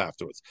he says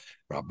afterwards.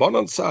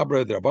 Rabbanon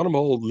Sabra, the Rabbanon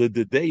hold,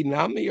 Lididei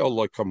Nami, or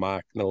like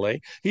Kamaknale.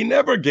 He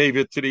never gave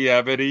it to the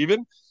Evet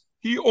even.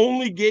 He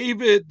only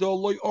gave it the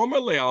loy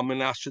omerle al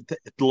menashe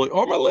loy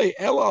omerle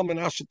el al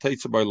menashe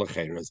teitzabai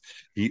lecheres.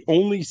 He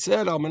only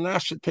said al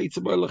menashe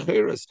teitzabai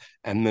lecheres,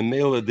 and the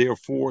mela.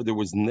 Therefore, there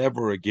was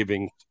never a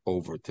giving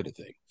over to the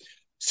thing.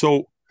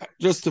 So,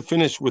 just to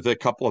finish with a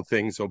couple of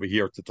things over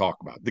here to talk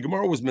about, the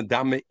Gemara was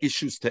medame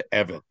issues to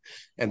Evet,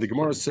 and the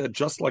Gemara said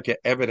just like an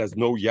Evet has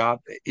no yad,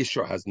 the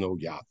Isha has no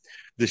yad.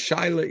 The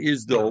shaila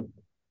is though.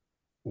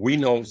 We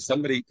know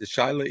somebody. The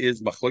shaila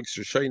is machlokes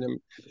rishonim.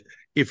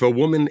 If a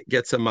woman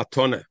gets a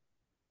matona,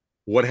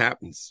 what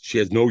happens? She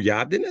has no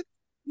yad in it?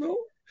 No.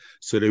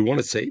 So they want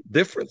to say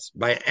difference.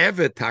 By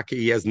Evet Taka,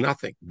 he has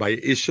nothing. By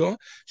Isha,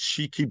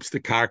 she keeps the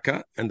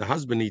karka, and the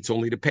husband eats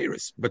only the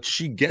paris, but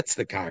she gets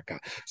the karka.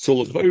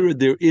 So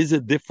there is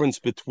a difference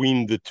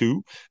between the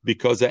two,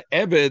 because a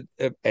Evet,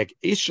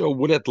 Isha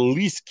would at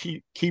least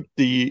keep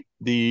the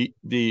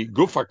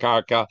gufa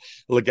karka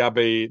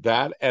legabe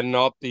that, and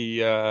not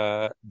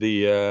the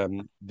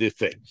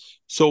thing.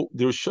 So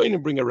they're showing to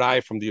bring a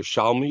raya from the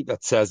Yerushalmi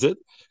that says it,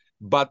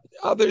 but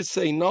others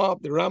say no,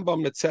 the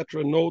Rambam,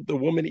 etc. No, the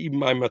woman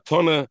even by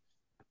matona,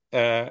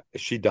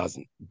 she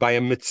doesn't. By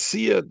a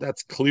mitzia,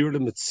 that's clear to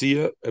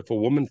mitzia. If a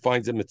woman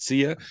finds a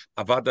mitzia,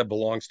 avada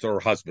belongs to her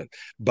husband.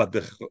 But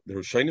the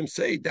Rishonim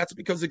say that's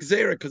because of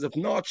Gzera, because if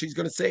not, she's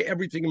going to say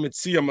everything in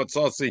mitzia,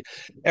 matzasi,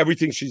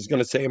 everything she's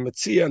going to say in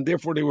mitzia, and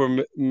therefore they were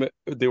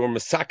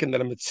masakin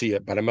that a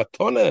mitzia. But a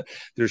matona,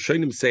 the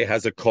Rishonim say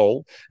has a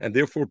kol, and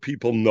therefore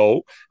people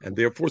know, and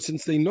therefore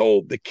since they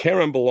know, the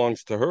Karen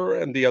belongs to her,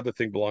 and the other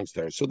thing belongs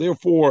to her. So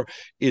therefore,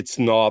 it's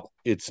not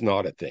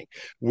a thing.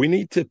 We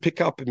need to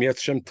pick up in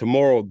Yetz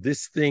tomorrow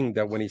this thing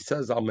that when he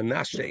says Al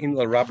Menashe in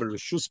La Rabbi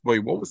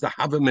Rishusboy, what was the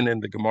Havamin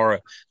in the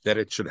Gemara that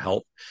it should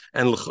help?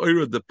 And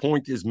l'chayra, the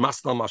point is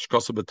Masnal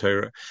Mashkosa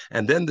B'Torah.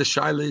 And then the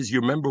shaila is,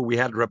 you remember we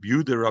had Rabbi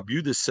Yudah. Rabbi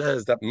Yudah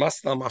says that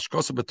Masnal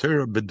Mashkosa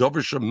B'Torah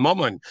B'Dovish of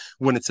Mammon.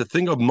 When it's a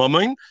thing of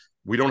Mammon,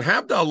 we don't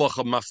have the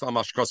halacha of Masnal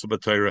Mashkosa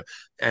B'Torah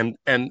and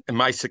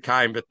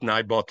Ma'isakayim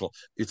V'Tnai Bottle.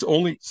 It's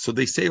only, so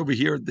they say over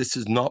here, this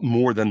is not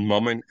more than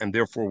Mammon, and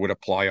therefore would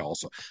apply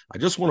also. I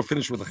just want to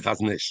finish with the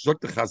Chaznish.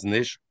 Zok the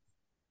Chaznish,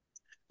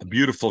 a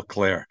beautiful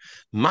Claire.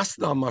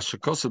 Masna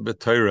Mashakosa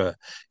B'Torah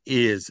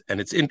is, and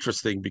it's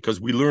interesting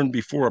because we learned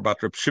before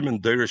about Reb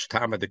Shimon Derish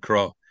Tama the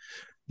Crow.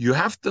 You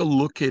have to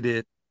look at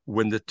it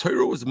when the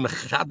Torah was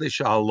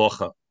Mechadish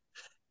Halacha,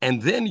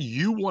 and then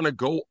you want to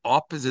go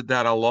opposite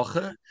that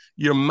halacha,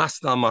 you're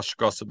Masna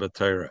Mashkosa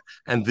B'Torah.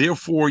 And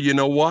therefore, you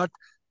know what?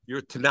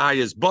 Your Tanai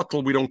is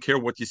bottle. We don't care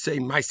what you say.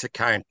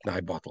 Maisakayim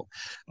Tanai bottle.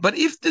 But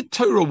if the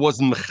Torah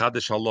wasn't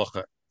Mechadish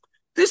halacha,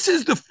 this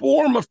is the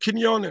form of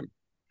kinyonim,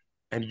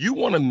 and you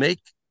want to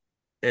make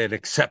an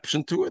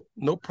exception to it,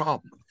 no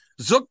problem.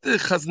 Zok the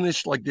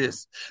Chaznish like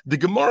this. The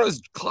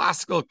Gemara's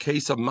classical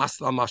case of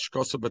Masla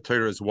Mashkosa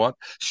B'Torah is what?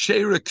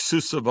 Sherik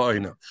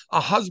Susavaina.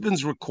 A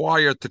husband's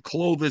required to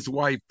clothe his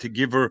wife, to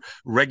give her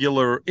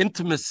regular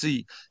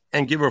intimacy,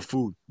 and give her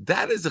food.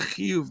 That is a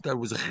chiyuv. That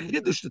was a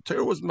chiddush. The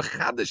Torah was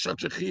mechadish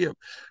such a chiyuv.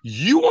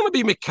 You want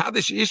to be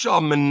mechadish isha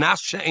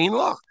menashe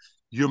einlach?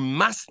 You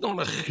must on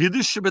a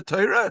chiddush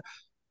b'Torah.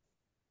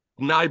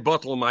 Nai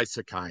bottle my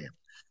sakayim.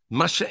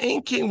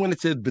 Masha'en came when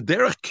it said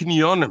b'derech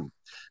kinyonim,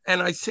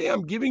 and I say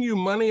I'm giving you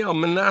money, I'll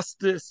menas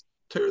this.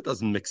 Torah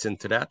doesn't mix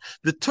into that.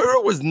 The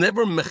Torah was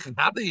never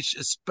mechadish,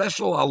 a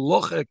special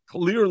halacha.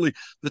 Clearly,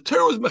 the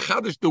Torah was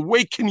mechadish the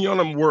way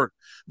kinyonim work,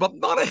 but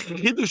not a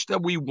chiddush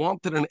that we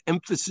wanted an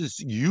emphasis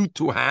you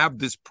to have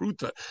this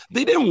pruta.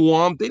 They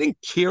didn't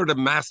care the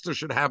master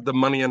should have the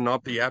money and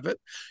not the evet.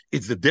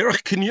 It's the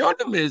derech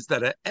kinyonim is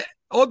that a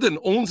Odin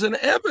owns an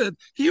evet,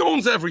 he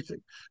owns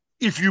everything.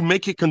 If you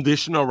make a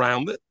condition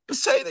around it,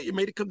 say that you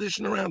made a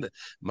condition around it.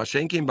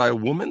 Mashen came by a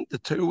woman, the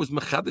Torah was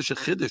mechadish a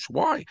chiddush.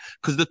 Why?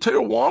 Because the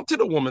Torah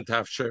wanted a woman to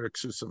have sherik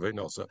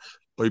susavenosa.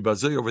 Over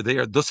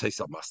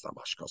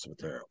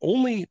there,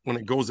 only when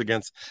it goes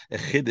against a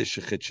chiddush,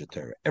 a chiddush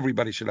Torah.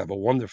 Everybody should have a wonderful